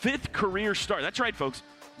 5th career start. That's right, folks.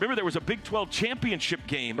 Remember, there was a Big 12 championship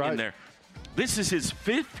game in there. This is his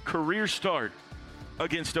 5th career start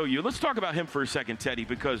against OU. Let's talk about him for a second, Teddy,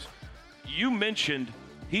 because you mentioned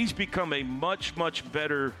he's become a much, much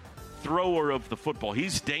better thrower of the football.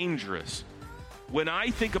 He's dangerous. When I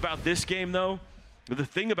think about this game, though, the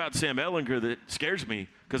thing about Sam Ehlinger that scares me,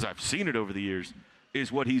 because I've seen it over the years,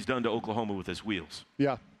 is what he's done to Oklahoma with his wheels.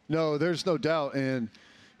 Yeah, no, there's no doubt. And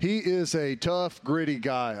he is a tough, gritty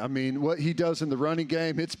guy. I mean, what he does in the running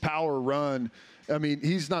game, it's power run. I mean,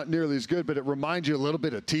 he's not nearly as good, but it reminds you a little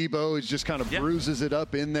bit of Tebow. He just kind of bruises it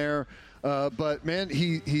up in there. But, man,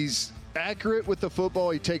 he's accurate with the football.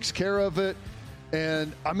 He takes care of it.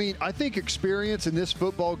 And, I mean, I think experience in this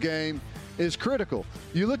football game is critical.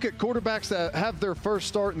 You look at quarterbacks that have their first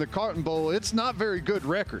start in the Cotton Bowl, it's not very good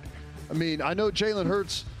record. I mean, I know Jalen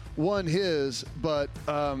Hurts won his, but,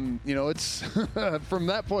 it's from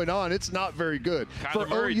that point on, it's not very good. Kyler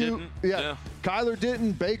Murray didn't. Yeah. Kyler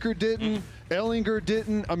didn't. Baker didn't. Ehlinger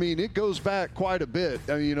didn't. I mean, it goes back quite a bit.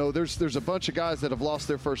 I mean, there's a bunch of guys that have lost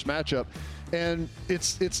their first matchup, and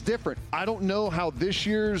it's different. I don't know how this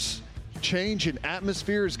year's change in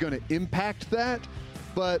atmosphere is going to impact that,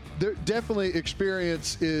 but definitely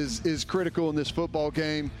experience is critical in this football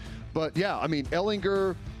game. But, yeah, I mean,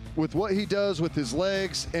 Ehlinger, with what he does with his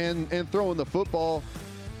legs and throwing the football,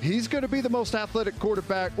 he's going to be the most athletic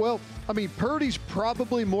quarterback. Well, I mean, Purdy's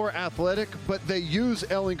probably more athletic, but they use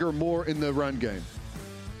Ehlinger more in the run game.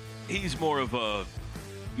 He's more of a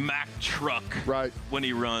Mack truck when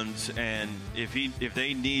he runs, and if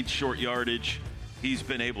they need short yardage, he's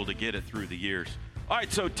been able to get it through the years. All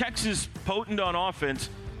right, so Texas potent on offense,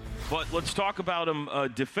 but let's talk about them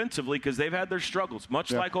defensively because they've had their struggles.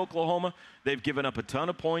 Much like Oklahoma, they've given up a ton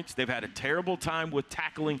of points. They've had a terrible time with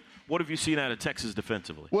tackling. What have you seen out of Texas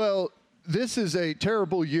defensively? Well, this is a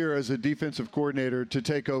terrible year as a defensive coordinator to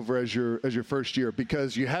take over as your first year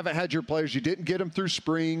because you haven't had your players. You didn't get them through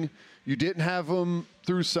spring. You didn't have them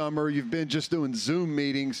through summer. You've been just doing Zoom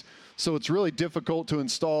meetings. So it's really difficult to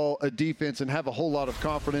install a defense and have a whole lot of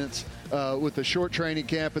confidence with the short training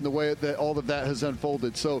camp and the way that all of that has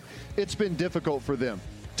unfolded. So it's been difficult for them.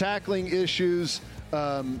 Tackling issues,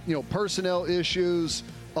 personnel issues,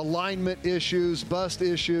 alignment issues, bust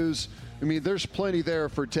issues. I mean, there's plenty there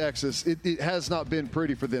for Texas. It has not been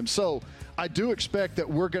pretty for them. So I do expect that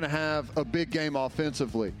we're going to have a big game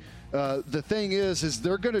offensively. The thing is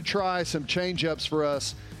they're going to try some change-ups for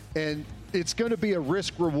us, and it's going to be a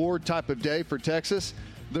risk-reward type of day for Texas.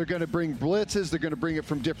 They're going to bring blitzes. They're going to bring it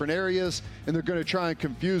from different areas, and they're going to try and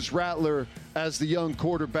confuse Rattler as the young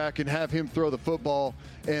quarterback and have him throw the football.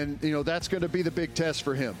 And, that's going to be the big test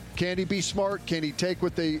for him. Can he be smart? Can he take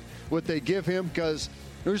what they give him? Because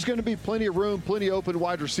there's going to be plenty of room, plenty of open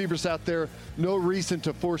wide receivers out there. No reason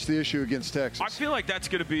to force the issue against Texas. I feel like that's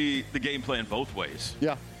going to be the game plan both ways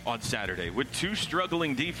on Saturday. With 2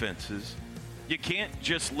 struggling defenses, you can't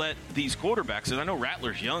just let these quarterbacks, and I know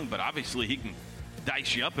Rattler's young, but obviously he can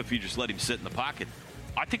dice you up if you just let him sit in the pocket.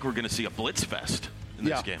 I think we're going to see a blitz fest in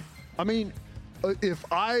this game. I mean, if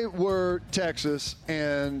I were Texas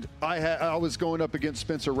and I was going up against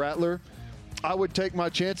Spencer Rattler, I would take my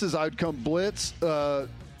chances. I would come blitz,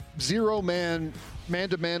 zero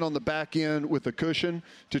man-to-man on the back end with a cushion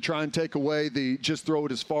to try and take away just throw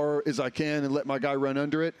it as far as I can and let my guy run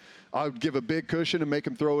under it. I would give a big cushion and make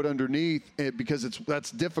him throw it underneath because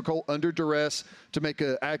that's difficult under duress to make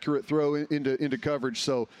an accurate throw into coverage.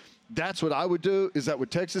 So that's what I would do. Is that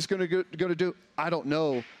what Texas is going to do? I don't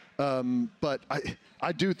know. But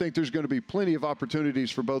I do think there's going to be plenty of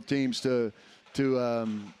opportunities for both teams to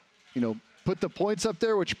put the points up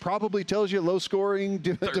there, which probably tells you low-scoring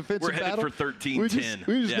defensive battle. We're headed for 13-10.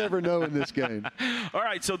 We just never know in this game. All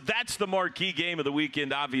right, so that's the marquee game of the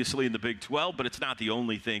weekend, obviously, in the Big 12, but it's not the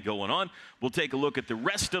only thing going on. We'll take a look at the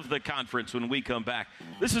rest of the conference when we come back.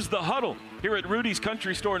 This is The Huddle here at Rudy's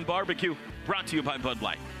Country Store and Barbecue, brought to you by Bud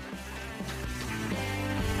Light.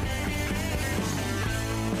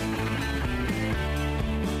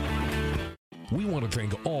 We want to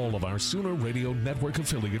thank all of our Sooner Radio Network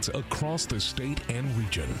affiliates across the state and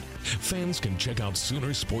region. Fans can check out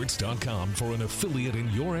Soonersports.com for an affiliate in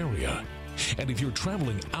your area. And if you're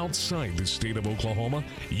traveling outside the state of Oklahoma,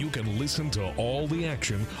 you can listen to all the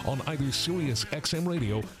action on either Sirius XM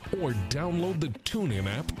Radio or download the TuneIn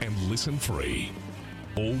app and listen free.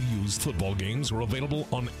 OU's football games are available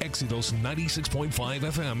on Exodus 96.5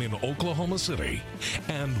 FM in Oklahoma City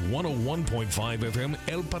and 101.5 FM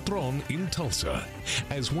El Patron in Tulsa,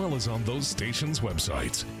 as well as on those stations'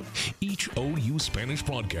 websites. Each OU Spanish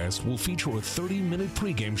broadcast will feature a 30-minute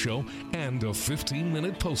pregame show and a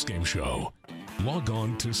 15-minute postgame show. Log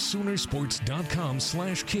on to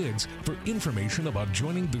Soonersports.com/kids for information about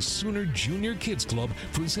joining the Sooner Junior Kids Club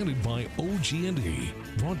presented by OG&E.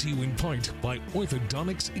 Brought to you in part by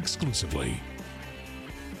Orthodontics exclusively.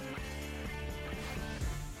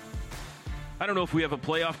 I don't know if we have a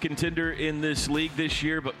playoff contender in this league this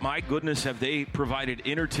year, but my goodness, have they provided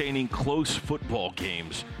entertaining, close football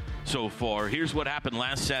games so far. Here's what happened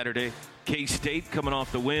last Saturday. K-State coming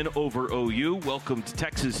off the win over OU, welcomed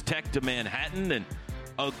Texas Tech to Manhattan, and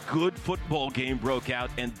a good football game broke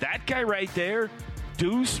out. And that guy right there,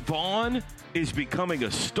 Deuce Vaughn, is becoming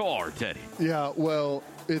a star, Teddy. Yeah, well,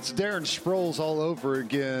 it's Darren Sproles all over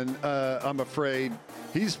again, I'm afraid.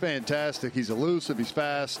 He's fantastic. He's elusive. He's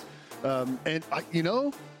fast. I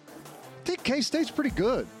think K-State's pretty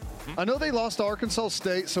good. I know they lost to Arkansas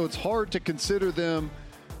State, so it's hard to consider them,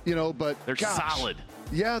 but they're solid.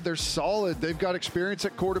 Yeah, they're solid. They've got experience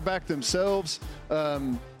at quarterback themselves.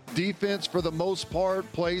 Defense, for the most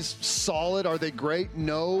part, plays solid. Are they great?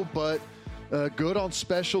 No, but good on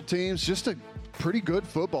special teams. Just a pretty good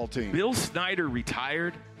football team. Bill Snyder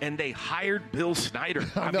retired, and they hired Bill Snyder.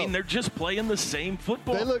 I mean, they're just playing the same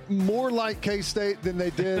football. They look more like K-State than they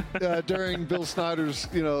did during Bill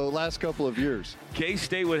Snyder's, last couple of years.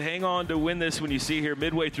 K-State would hang on to win this when you see here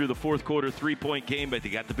midway through the fourth quarter, 3-point game, but they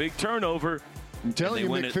got the big turnover. I'm telling you,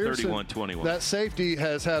 McPherson, that safety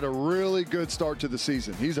has had a really good start to the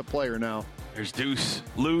season. He's a player now. There's Deuce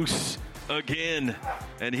loose again,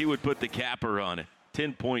 and he would put the capper on it.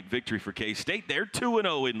 10-point victory for K-State. They're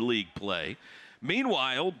 2-0 in league play.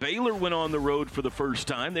 Meanwhile, Baylor went on the road for the first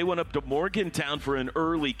time. They went up to Morgantown for an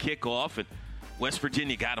early kickoff, and West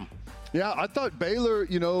Virginia got them. Yeah, I thought Baylor,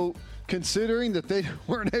 considering that they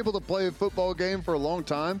weren't able to play a football game for a long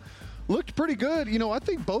time, looked pretty good. I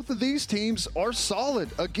think both of these teams are solid.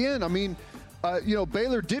 Again,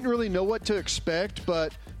 Baylor didn't really know what to expect,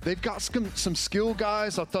 but they've got some skill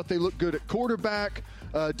guys. I thought they looked good at quarterback.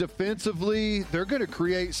 Defensively, they're going to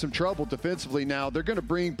create some trouble defensively now. They're going to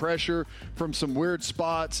bring pressure from some weird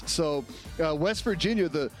spots. So West Virginia,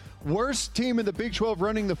 the worst team in the Big 12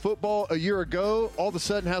 running the football a year ago, all of a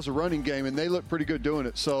sudden has a running game, and they look pretty good doing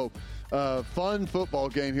it. So fun football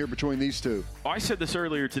game here between these two. I said this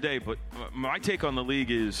earlier today, but my take on the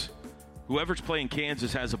league is whoever's playing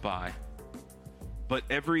Kansas has a bye, but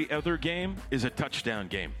every other game is a touchdown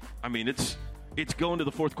game. I mean, it's going to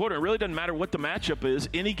the fourth quarter. It really doesn't matter what the matchup is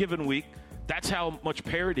any given week. That's how much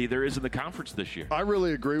parity there is in the conference this year. I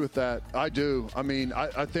really agree with that. I do. I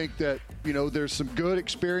think that, there's some good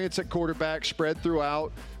experience at quarterback spread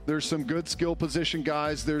throughout. There's some good skill position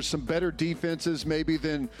guys. There's some better defenses maybe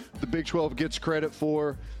than the Big 12 gets credit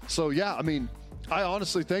for. So, yeah, I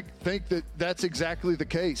honestly think that that's exactly the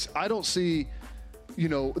case. I don't see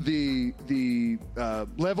the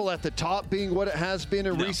level at the top being what it has been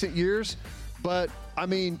in recent years. But,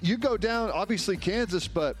 you go down, obviously Kansas,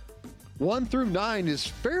 but 1 through 9 is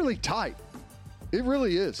fairly tight. It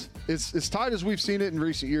really is. It's as tight as we've seen it in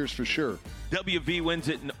recent years for sure. WV wins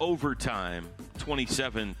it in overtime,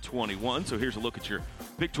 27-21. So here's a look at your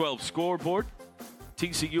Big 12 scoreboard.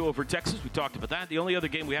 TCU over Texas. We talked about that. The only other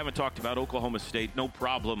game we haven't talked about, Oklahoma State, no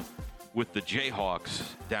problem with the Jayhawks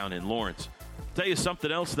down in Lawrence. Tell you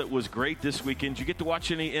something else that was great this weekend. Did you get to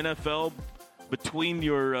watch any NFL between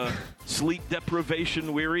your sleep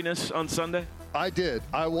deprivation weariness on Sunday? I did.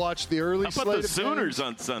 I watched the early slate of games. How about the Sooners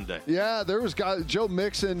on Sunday? Yeah, there was guys. Joe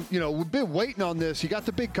Mixon, we've been waiting on this. He got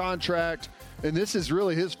the big contract, and this is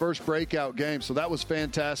really his first breakout game, so that was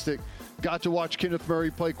fantastic. Got to watch Kenneth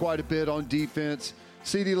Murray play quite a bit on defense.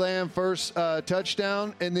 CeeDee Lamb first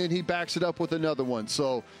touchdown, and then he backs it up with another one.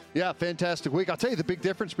 So, yeah, fantastic week. I'll tell you the big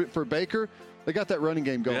difference for Baker, they got that running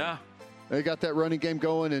game going. Yeah. They got that running game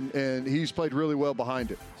going, and he's played really well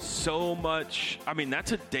behind it. So much. I mean,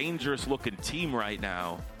 that's a dangerous-looking team right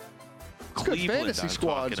now. It's good fantasy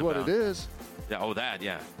squad is what it is.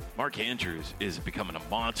 Yeah, Mark Andrews is becoming a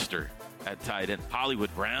monster at tight end.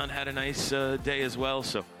 Hollywood Brown had a nice day as well.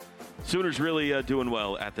 So, Sooners really doing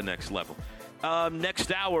well at the next level.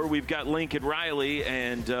 Next hour, we've got Lincoln Riley,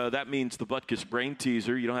 and that means the Butkus Brain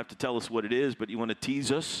Teaser. You don't have to tell us what it is, but you want to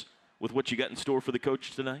tease us with what you got in store for the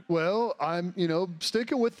coach tonight? Well, I'm,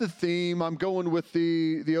 sticking with the theme. I'm going with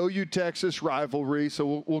the OU-Texas rivalry,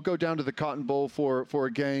 so we'll go down to the Cotton Bowl for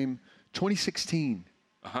a game. 2016.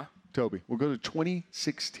 Toby, we'll go to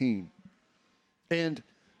 2016. And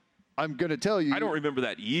I'm going to tell you. I don't remember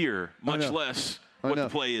that year, much less what the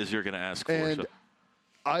play is you're going to ask for. And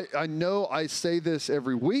I know I say this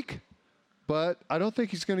every week, but I don't think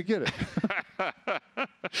he's going to get it.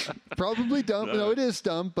 Probably dumb. No, it is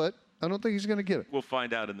dumb, but I don't think he's going to get it. We'll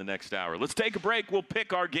find out in the next hour. Let's take a break. We'll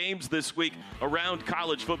pick our games this week around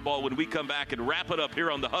college football when we come back and wrap it up here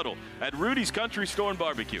on The Huddle at Rudy's Country Store and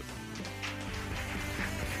Barbecue.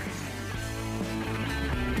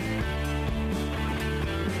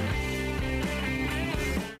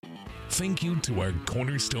 Thank you to our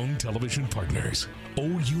Cornerstone Television partners,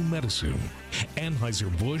 OU Medicine,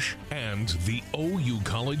 Anheuser-Busch, and the OU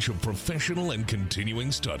College of Professional and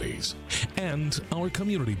Continuing Studies, and our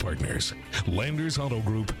community partners, Landers Auto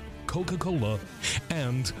Group, Coca-Cola,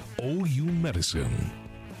 and OU Medicine.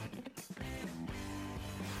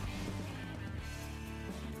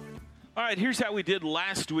 All right, here's how we did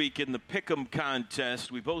last week in the Pick'em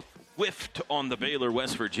contest. We both whiffed on the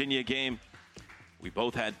Baylor-West Virginia game. We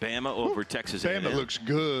both had Bama over Texas A&M. Bama looks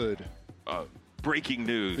good. Breaking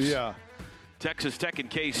news. Yeah. Texas Tech and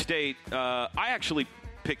K-State. I actually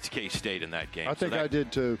picked K-State in that game. I think I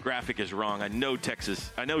did too. Graphic is wrong. I know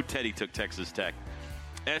Teddy took Texas Tech.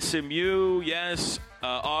 SMU, yes.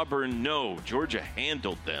 Auburn, no. Georgia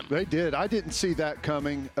handled them. They did. I didn't see that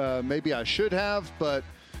coming. Maybe I should have, but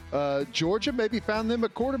Georgia maybe found them a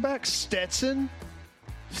quarterback. Stetson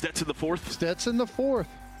the fourth? Stetson the fourth.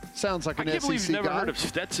 Sounds like an SEC guy. I can't believe you've never heard of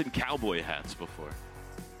Stetson cowboy hats before.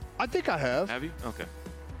 I think I have. Have you? Okay.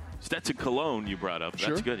 Stetson cologne you brought up. Sure.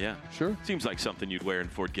 That's good, yeah. Sure. Seems like something you'd wear in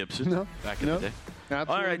Fort Gibson back in the day.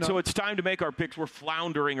 Absolutely All right, not. so it's time to make our picks. We're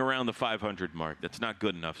floundering around the 500 mark. That's not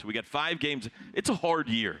good enough. So we got 5 games. It's a hard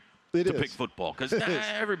year to pick football because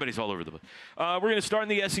everybody's all over the place. We're going to start in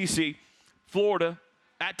the SEC. Florida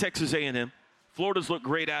at Texas A&M. Florida's looked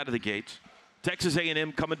great out of the gates. Texas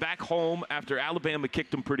A&M coming back home after Alabama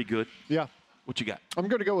kicked them pretty good. Yeah. What you got? I'm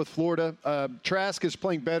going to go with Florida. Trask is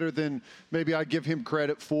playing better than maybe I give him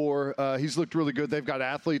credit for. He's looked really good. They've got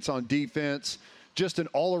athletes on defense. Just an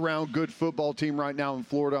all-around good football team right now in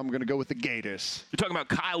Florida. I'm going to go with the Gators. You're talking about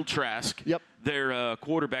Kyle Trask. Yep. Their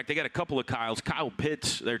quarterback. They got a couple of Kyles. Kyle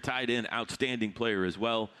Pitts, their tight end, outstanding player as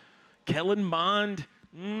well. Kellen Mond.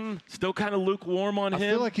 Still kind of lukewarm on him.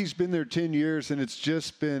 I feel like he's been there 10 years, and it's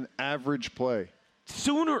just been average play.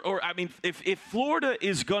 If Florida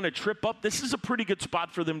is going to trip up, this is a pretty good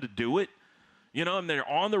spot for them to do it. And they're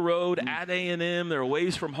on the road at A&M. They're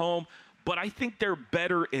away from home. But I think they're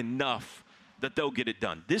better enough that they'll get it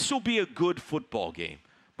done. This will be a good football game,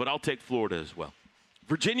 but I'll take Florida as well.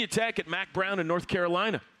 Virginia Tech at Mack Brown in North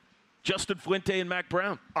Carolina. Justin Fuente and Mack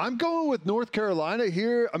Brown. I'm going with North Carolina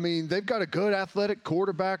here. I mean, they've got a good athletic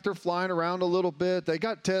quarterback. They're flying around a little bit. They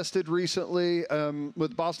got tested recently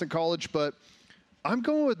with Boston College, but I'm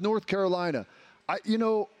going with North Carolina.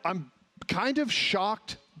 I'm kind of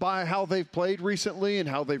shocked by how they've played recently and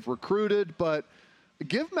how they've recruited, but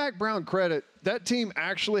give Mack Brown credit. That team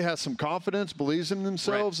actually has some confidence, believes in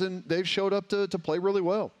themselves, and they've showed up to play really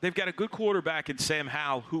well. They've got a good quarterback in Sam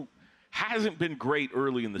Howell who hasn't been great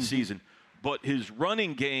early in the season, but his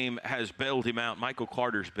running game has bailed him out. Michael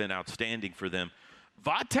Carter's been outstanding for them.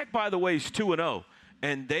 Vodtech, by the way, is 2-0,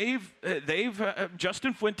 and they've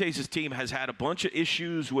Justin Fuentes' team has had a bunch of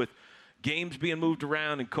issues with games being moved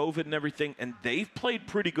around and COVID and everything, and they've played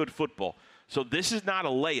pretty good football. So this is not a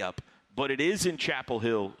layup, but it is in Chapel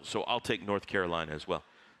Hill, so I'll take North Carolina as well.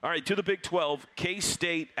 All right, to the Big 12,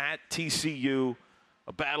 K-State at TCU,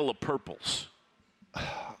 a battle of purples.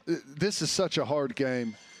 This is such a hard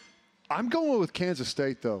game. I'm going with Kansas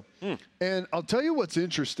State, though. And I'll tell you what's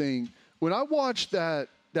interesting. When I watched that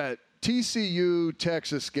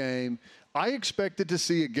TCU-Texas game, I expected to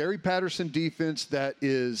see a Gary Patterson defense that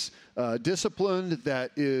is disciplined,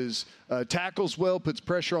 that is tackles well, puts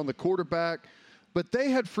pressure on the quarterback. But they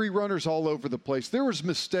had free runners all over the place. There was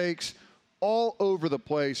mistakes all over the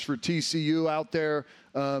place for TCU out there.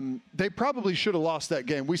 They probably should have lost that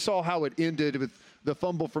game. We saw how it ended with the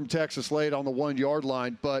fumble from Texas late on the 1-yard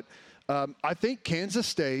line. But I think Kansas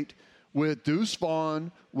State, with Deuce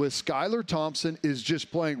Vaughn, with Skylar Thompson, is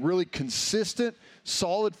just playing really consistent,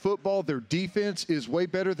 solid football. Their defense is way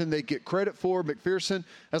better than they get credit for. McPherson,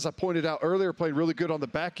 as I pointed out earlier, playing really good on the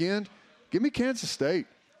back end. Give me Kansas State.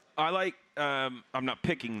 I like I'm not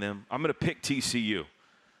picking them. I'm going to pick TCU.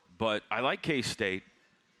 But I like K-State.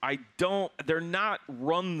 They're not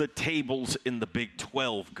run the tables in the Big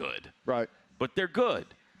 12 good. Right. But they're good.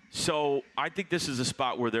 So I think this is a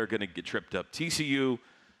spot where they're going to get tripped up. TCU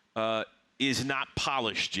is not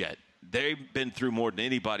polished yet. They've been through more than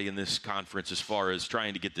anybody in this conference as far as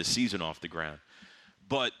trying to get this season off the ground.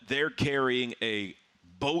 But they're carrying a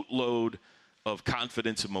boatload of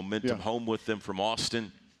confidence and momentum home with them from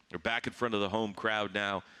Austin. They're back in front of the home crowd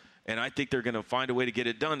now. And I think they're going to find a way to get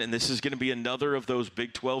it done. And this is going to be another of those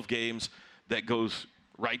Big 12 games that goes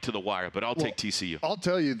right to the wire. But I'll take TCU. I'll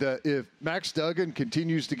tell you that if Max Duggan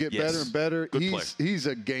continues to get better and better, he's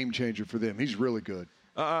a game changer for them. He's really good.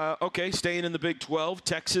 Okay, staying in the Big 12,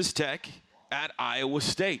 Texas Tech at Iowa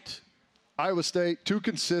State. Iowa State, too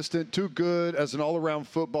consistent, too good as an all-around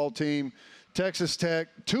football team. Texas Tech,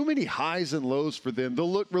 too many highs and lows for them.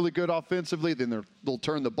 They'll look really good offensively, then they'll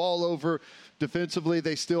turn the ball over. Defensively,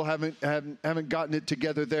 they still haven't gotten it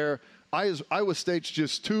together there. Iowa State's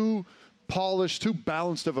just too polished, too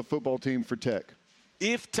balanced of a football team for Tech.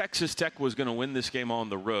 If Texas Tech was going to win this game on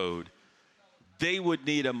the road, they would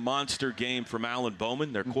need a monster game from Alan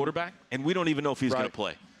Bowman, their quarterback, and we don't even know if he's going to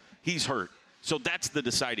play. He's hurt. So that's the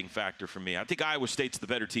deciding factor for me. I think Iowa State's the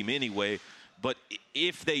better team anyway, but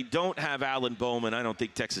if they don't have Alan Bowman, I don't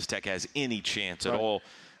think Texas Tech has any chance at all.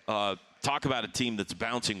 Talk about a team that's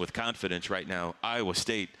bouncing with confidence right now. Iowa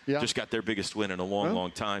State just got their biggest win in a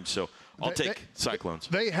long time, so I'll take Cyclones.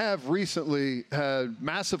 They have recently had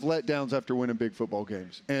massive letdowns after winning big football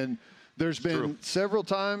games, and there's been several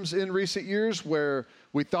times in recent years where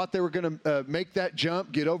we thought they were going to make that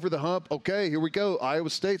jump, get over the hump. Okay, here we go.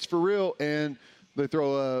 Iowa State's for real, and they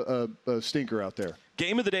throw a stinker out there.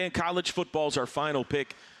 Game of the day in college football is our final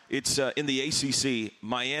pick. It's in the ACC,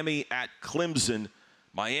 Miami at Clemson.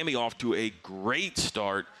 Miami off to a great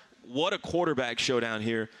start. What a quarterback showdown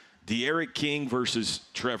here. De'Aaron King versus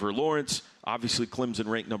Trevor Lawrence. Obviously, Clemson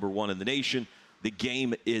ranked number 1 in the nation. The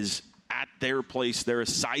game is at their place. They're a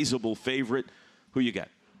sizable favorite. Who you got?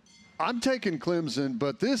 I'm taking Clemson,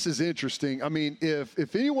 but this is interesting. I mean,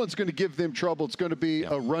 if anyone's going to give them trouble, it's going to be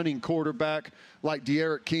a running quarterback like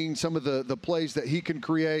De'Aaron King, some of the plays that he can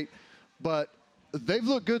create. But they've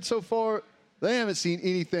looked good so far. They haven't seen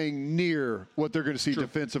anything near what they're going to see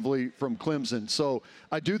defensively from Clemson. So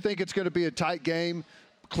I do think it's going to be a tight game.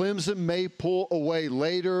 Clemson may pull away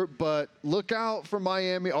later, but look out for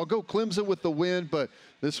Miami. I'll go Clemson with the win, but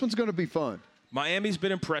this one's going to be fun. Miami's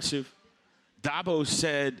been impressive. Dabo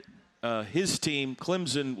said his team,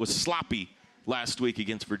 Clemson, was sloppy last week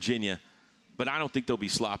against Virginia, but I don't think they'll be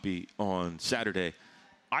sloppy on Saturday.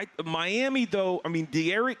 Miami, though, I mean,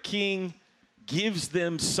 De'Aaron King gives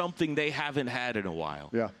them something they haven't had in a while.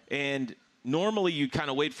 Yeah. And normally you kind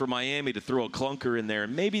of wait for Miami to throw a clunker in there,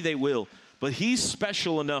 and maybe they will. But he's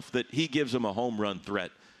special enough that he gives them a home run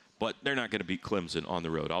threat. But they're not going to beat Clemson on the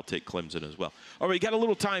road. I'll take Clemson as well. All right, you got a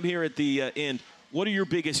little time here at the end. What are your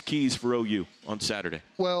biggest keys for OU on Saturday?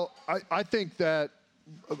 Well, I think that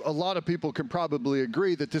a lot of people can probably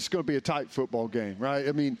agree that this is going to be a tight football game, right?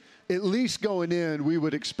 I mean, at least going in, we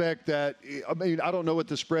would expect that. I mean, I don't know what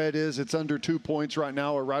the spread is. It's under 2 points right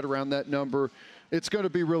now or right around that number. It's going to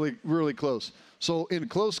be really, really close. So in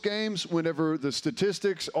close games, whenever the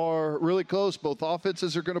statistics are really close, both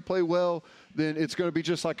offenses are going to play well, then it's going to be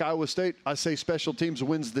just like Iowa State. I say special teams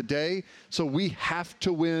wins the day, so we have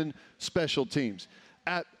to win special teams.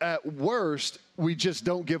 At worst, we just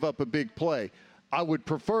don't give up a big play. I would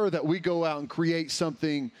prefer that we go out and create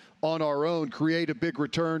something on our own, create a big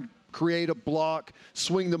return, create a block,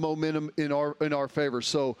 swing the momentum in our favor.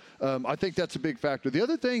 So I think that's a big factor. The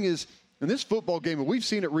other thing is, in this football game, and we've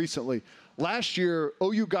seen it recently, last year,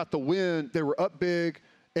 OU got the win. They were up big,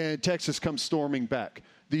 and Texas comes storming back.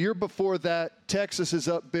 The year before that, Texas is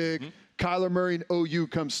up big. Kyler Murray and OU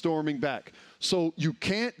come storming back. So you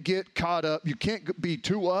can't get caught up. You can't be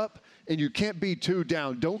too up and you can't be 2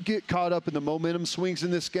 down. Don't get caught up in the momentum swings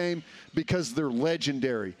in this game because they're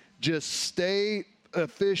legendary. Just stay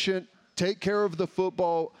efficient, take care of the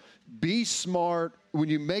football, be smart. When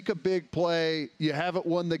you make a big play, you haven't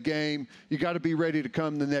won the game. You got to be ready to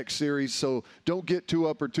come the next series. So don't get 2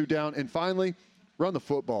 up or 2 down. And finally, run the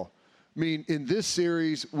football. I mean, in this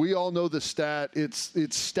series, we all know the stat. It's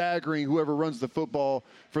staggering. Whoever runs the football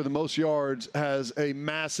for the most yards has a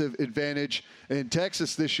massive advantage. In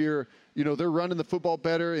Texas this year, you know, they're running the football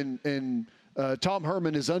better, and Tom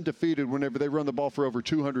Herman is undefeated whenever they run the ball for over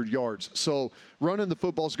 200 yards. So running the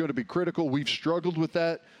football is going to be critical. We've struggled with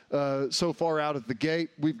that so far out of the gate.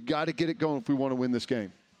 We've got to get it going if we want to win this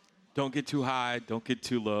game. Don't get too high. Don't get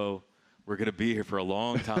too low. We're going to be here for a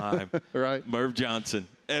long time. Right. Merv Johnson,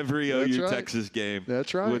 every OU Texas game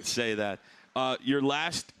would say that. Your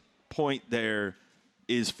last point there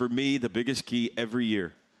is, for me, the biggest key every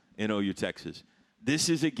year in OU Texas. This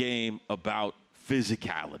is a game about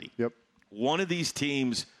physicality. Yep. One of these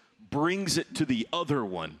teams brings it to the other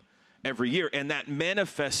one every year, and that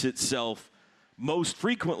manifests itself most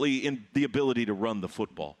frequently in the ability to run the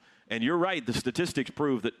football. And you're right, the statistics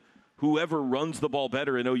prove that whoever runs the ball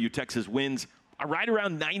better in OU Texas wins right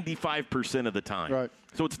around 95% of the time. Right.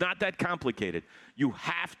 So it's not that complicated. You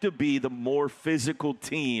have to be the more physical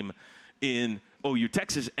team in OU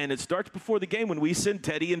Texas, and it starts before the game when we send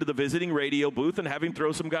Teddy into the visiting radio booth and have him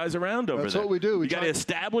throw some guys around over there. That's what we do. You got to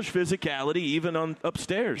establish physicality even on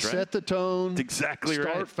upstairs, right? Set the tone. That's exactly right.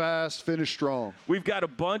 Start fast, finish strong. We've got a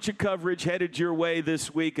bunch of coverage headed your way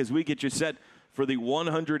this week as we get you set for the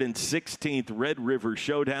 116th Red River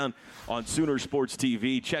Showdown on Sooner Sports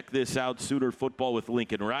TV. Check this out, Sooner Football with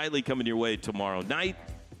Lincoln Riley coming your way tomorrow night.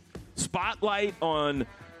 Spotlight on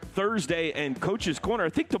Thursday and Coach's Corner. I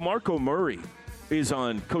think DeMarco Murray is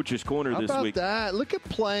on Coach's Corner this week. How about that? Look at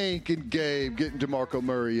Plank and Gabe getting DeMarco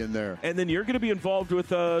Murray in there. And then you're going to be involved with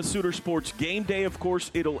Sooner Sports Game Day, of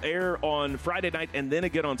course. It'll air on Friday night and then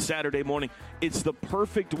again on Saturday morning. It's the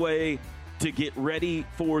perfect way to get ready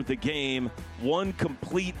for the game. 1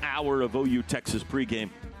 complete hour of OU Texas pregame.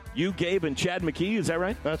 You, Gabe, and Chad McKee, is that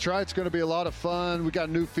right? That's right. It's going to be a lot of fun. We got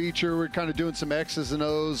a new feature. We're kind of doing some X's and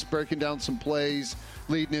O's, breaking down some plays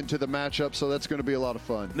leading into the matchup, so that's going to be a lot of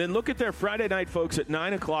fun. And then look at their Friday night, folks, at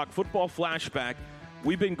 9 o'clock, football flashback.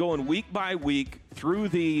 We've been going week by week through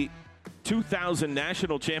the 2000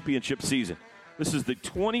 National Championship season. This is the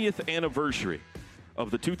 20th anniversary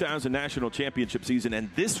of the 2000 National Championship season, and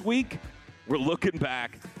this week we're looking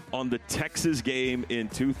back on the Texas game in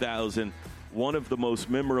 2000. One of the most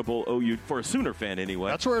memorable OU, for a Sooner fan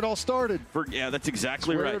anyway. That's where it all started. That's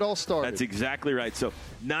exactly right. That's where it all started. That's exactly right. So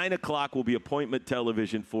 9 o'clock will be appointment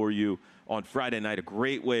television for you on Friday night. A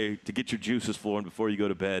great way to get your juices flowing before you go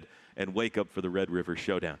to bed and wake up for the Red River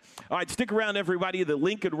Showdown. All right, stick around, everybody. The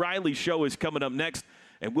Lincoln Riley Show is coming up next,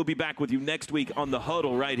 and we'll be back with you next week on the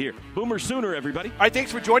Huddle right here. Boomer Sooner, everybody. All right,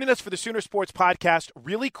 thanks for joining us for the Sooner Sports Podcast.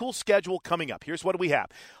 Really cool schedule coming up. Here's what we have.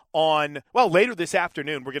 Later this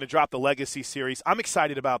afternoon, we're going to drop the Legacy Series. I'm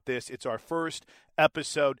excited about this. It's our first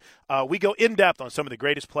episode. We go in-depth on some of the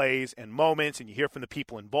greatest plays and moments, and you hear from the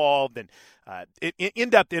people involved, and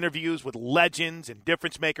in-depth interviews with legends and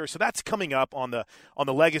difference makers. So that's coming up on the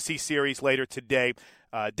Legacy Series later today,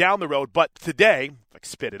 down the road. But today, like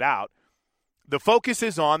spit it out, the focus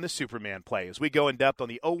is on the Superman play as we go in-depth on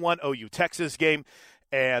the 0-1 OU Texas game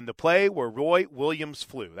and the play where Roy Williams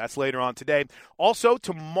flew. That's later on today. Also,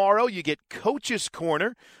 tomorrow you get Coach's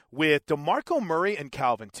Corner with DeMarco Murray and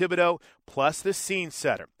Calvin Thibodeau, plus the scene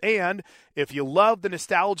setter. And if you love the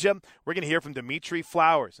nostalgia, we're going to hear from Dimitri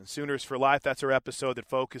Flowers and Sooners for Life. That's our episode that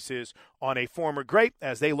focuses on a former great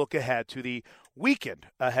as they look ahead to the weekend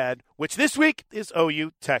ahead, which this week is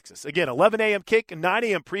OU Texas. Again, 11 a.m. kick and 9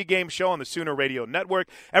 a.m. pregame show on the Sooner Radio Network.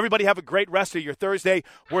 Everybody have a great rest of your Thursday.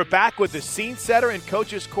 We're back with the scene setter and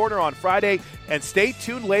Coach's Corner on Friday, and stay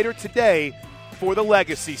tuned later today for the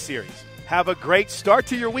Legacy Series. Have a great start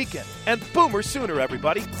to your weekend, and Boomer Sooner,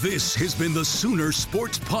 everybody. This has been the Sooner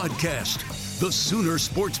Sports Podcast. The Sooner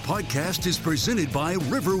Sports Podcast is presented by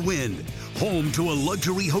Riverwind, home to a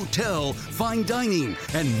luxury hotel, fine dining,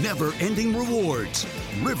 and never-ending rewards.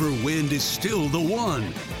 Riverwind is still the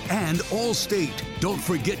one. And Allstate. Don't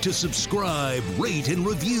forget to subscribe, rate, and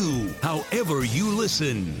review however you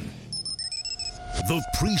listen. The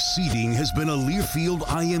preceding has been a Learfield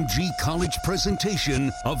IMG College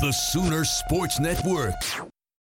presentation of the Sooner Sports Network.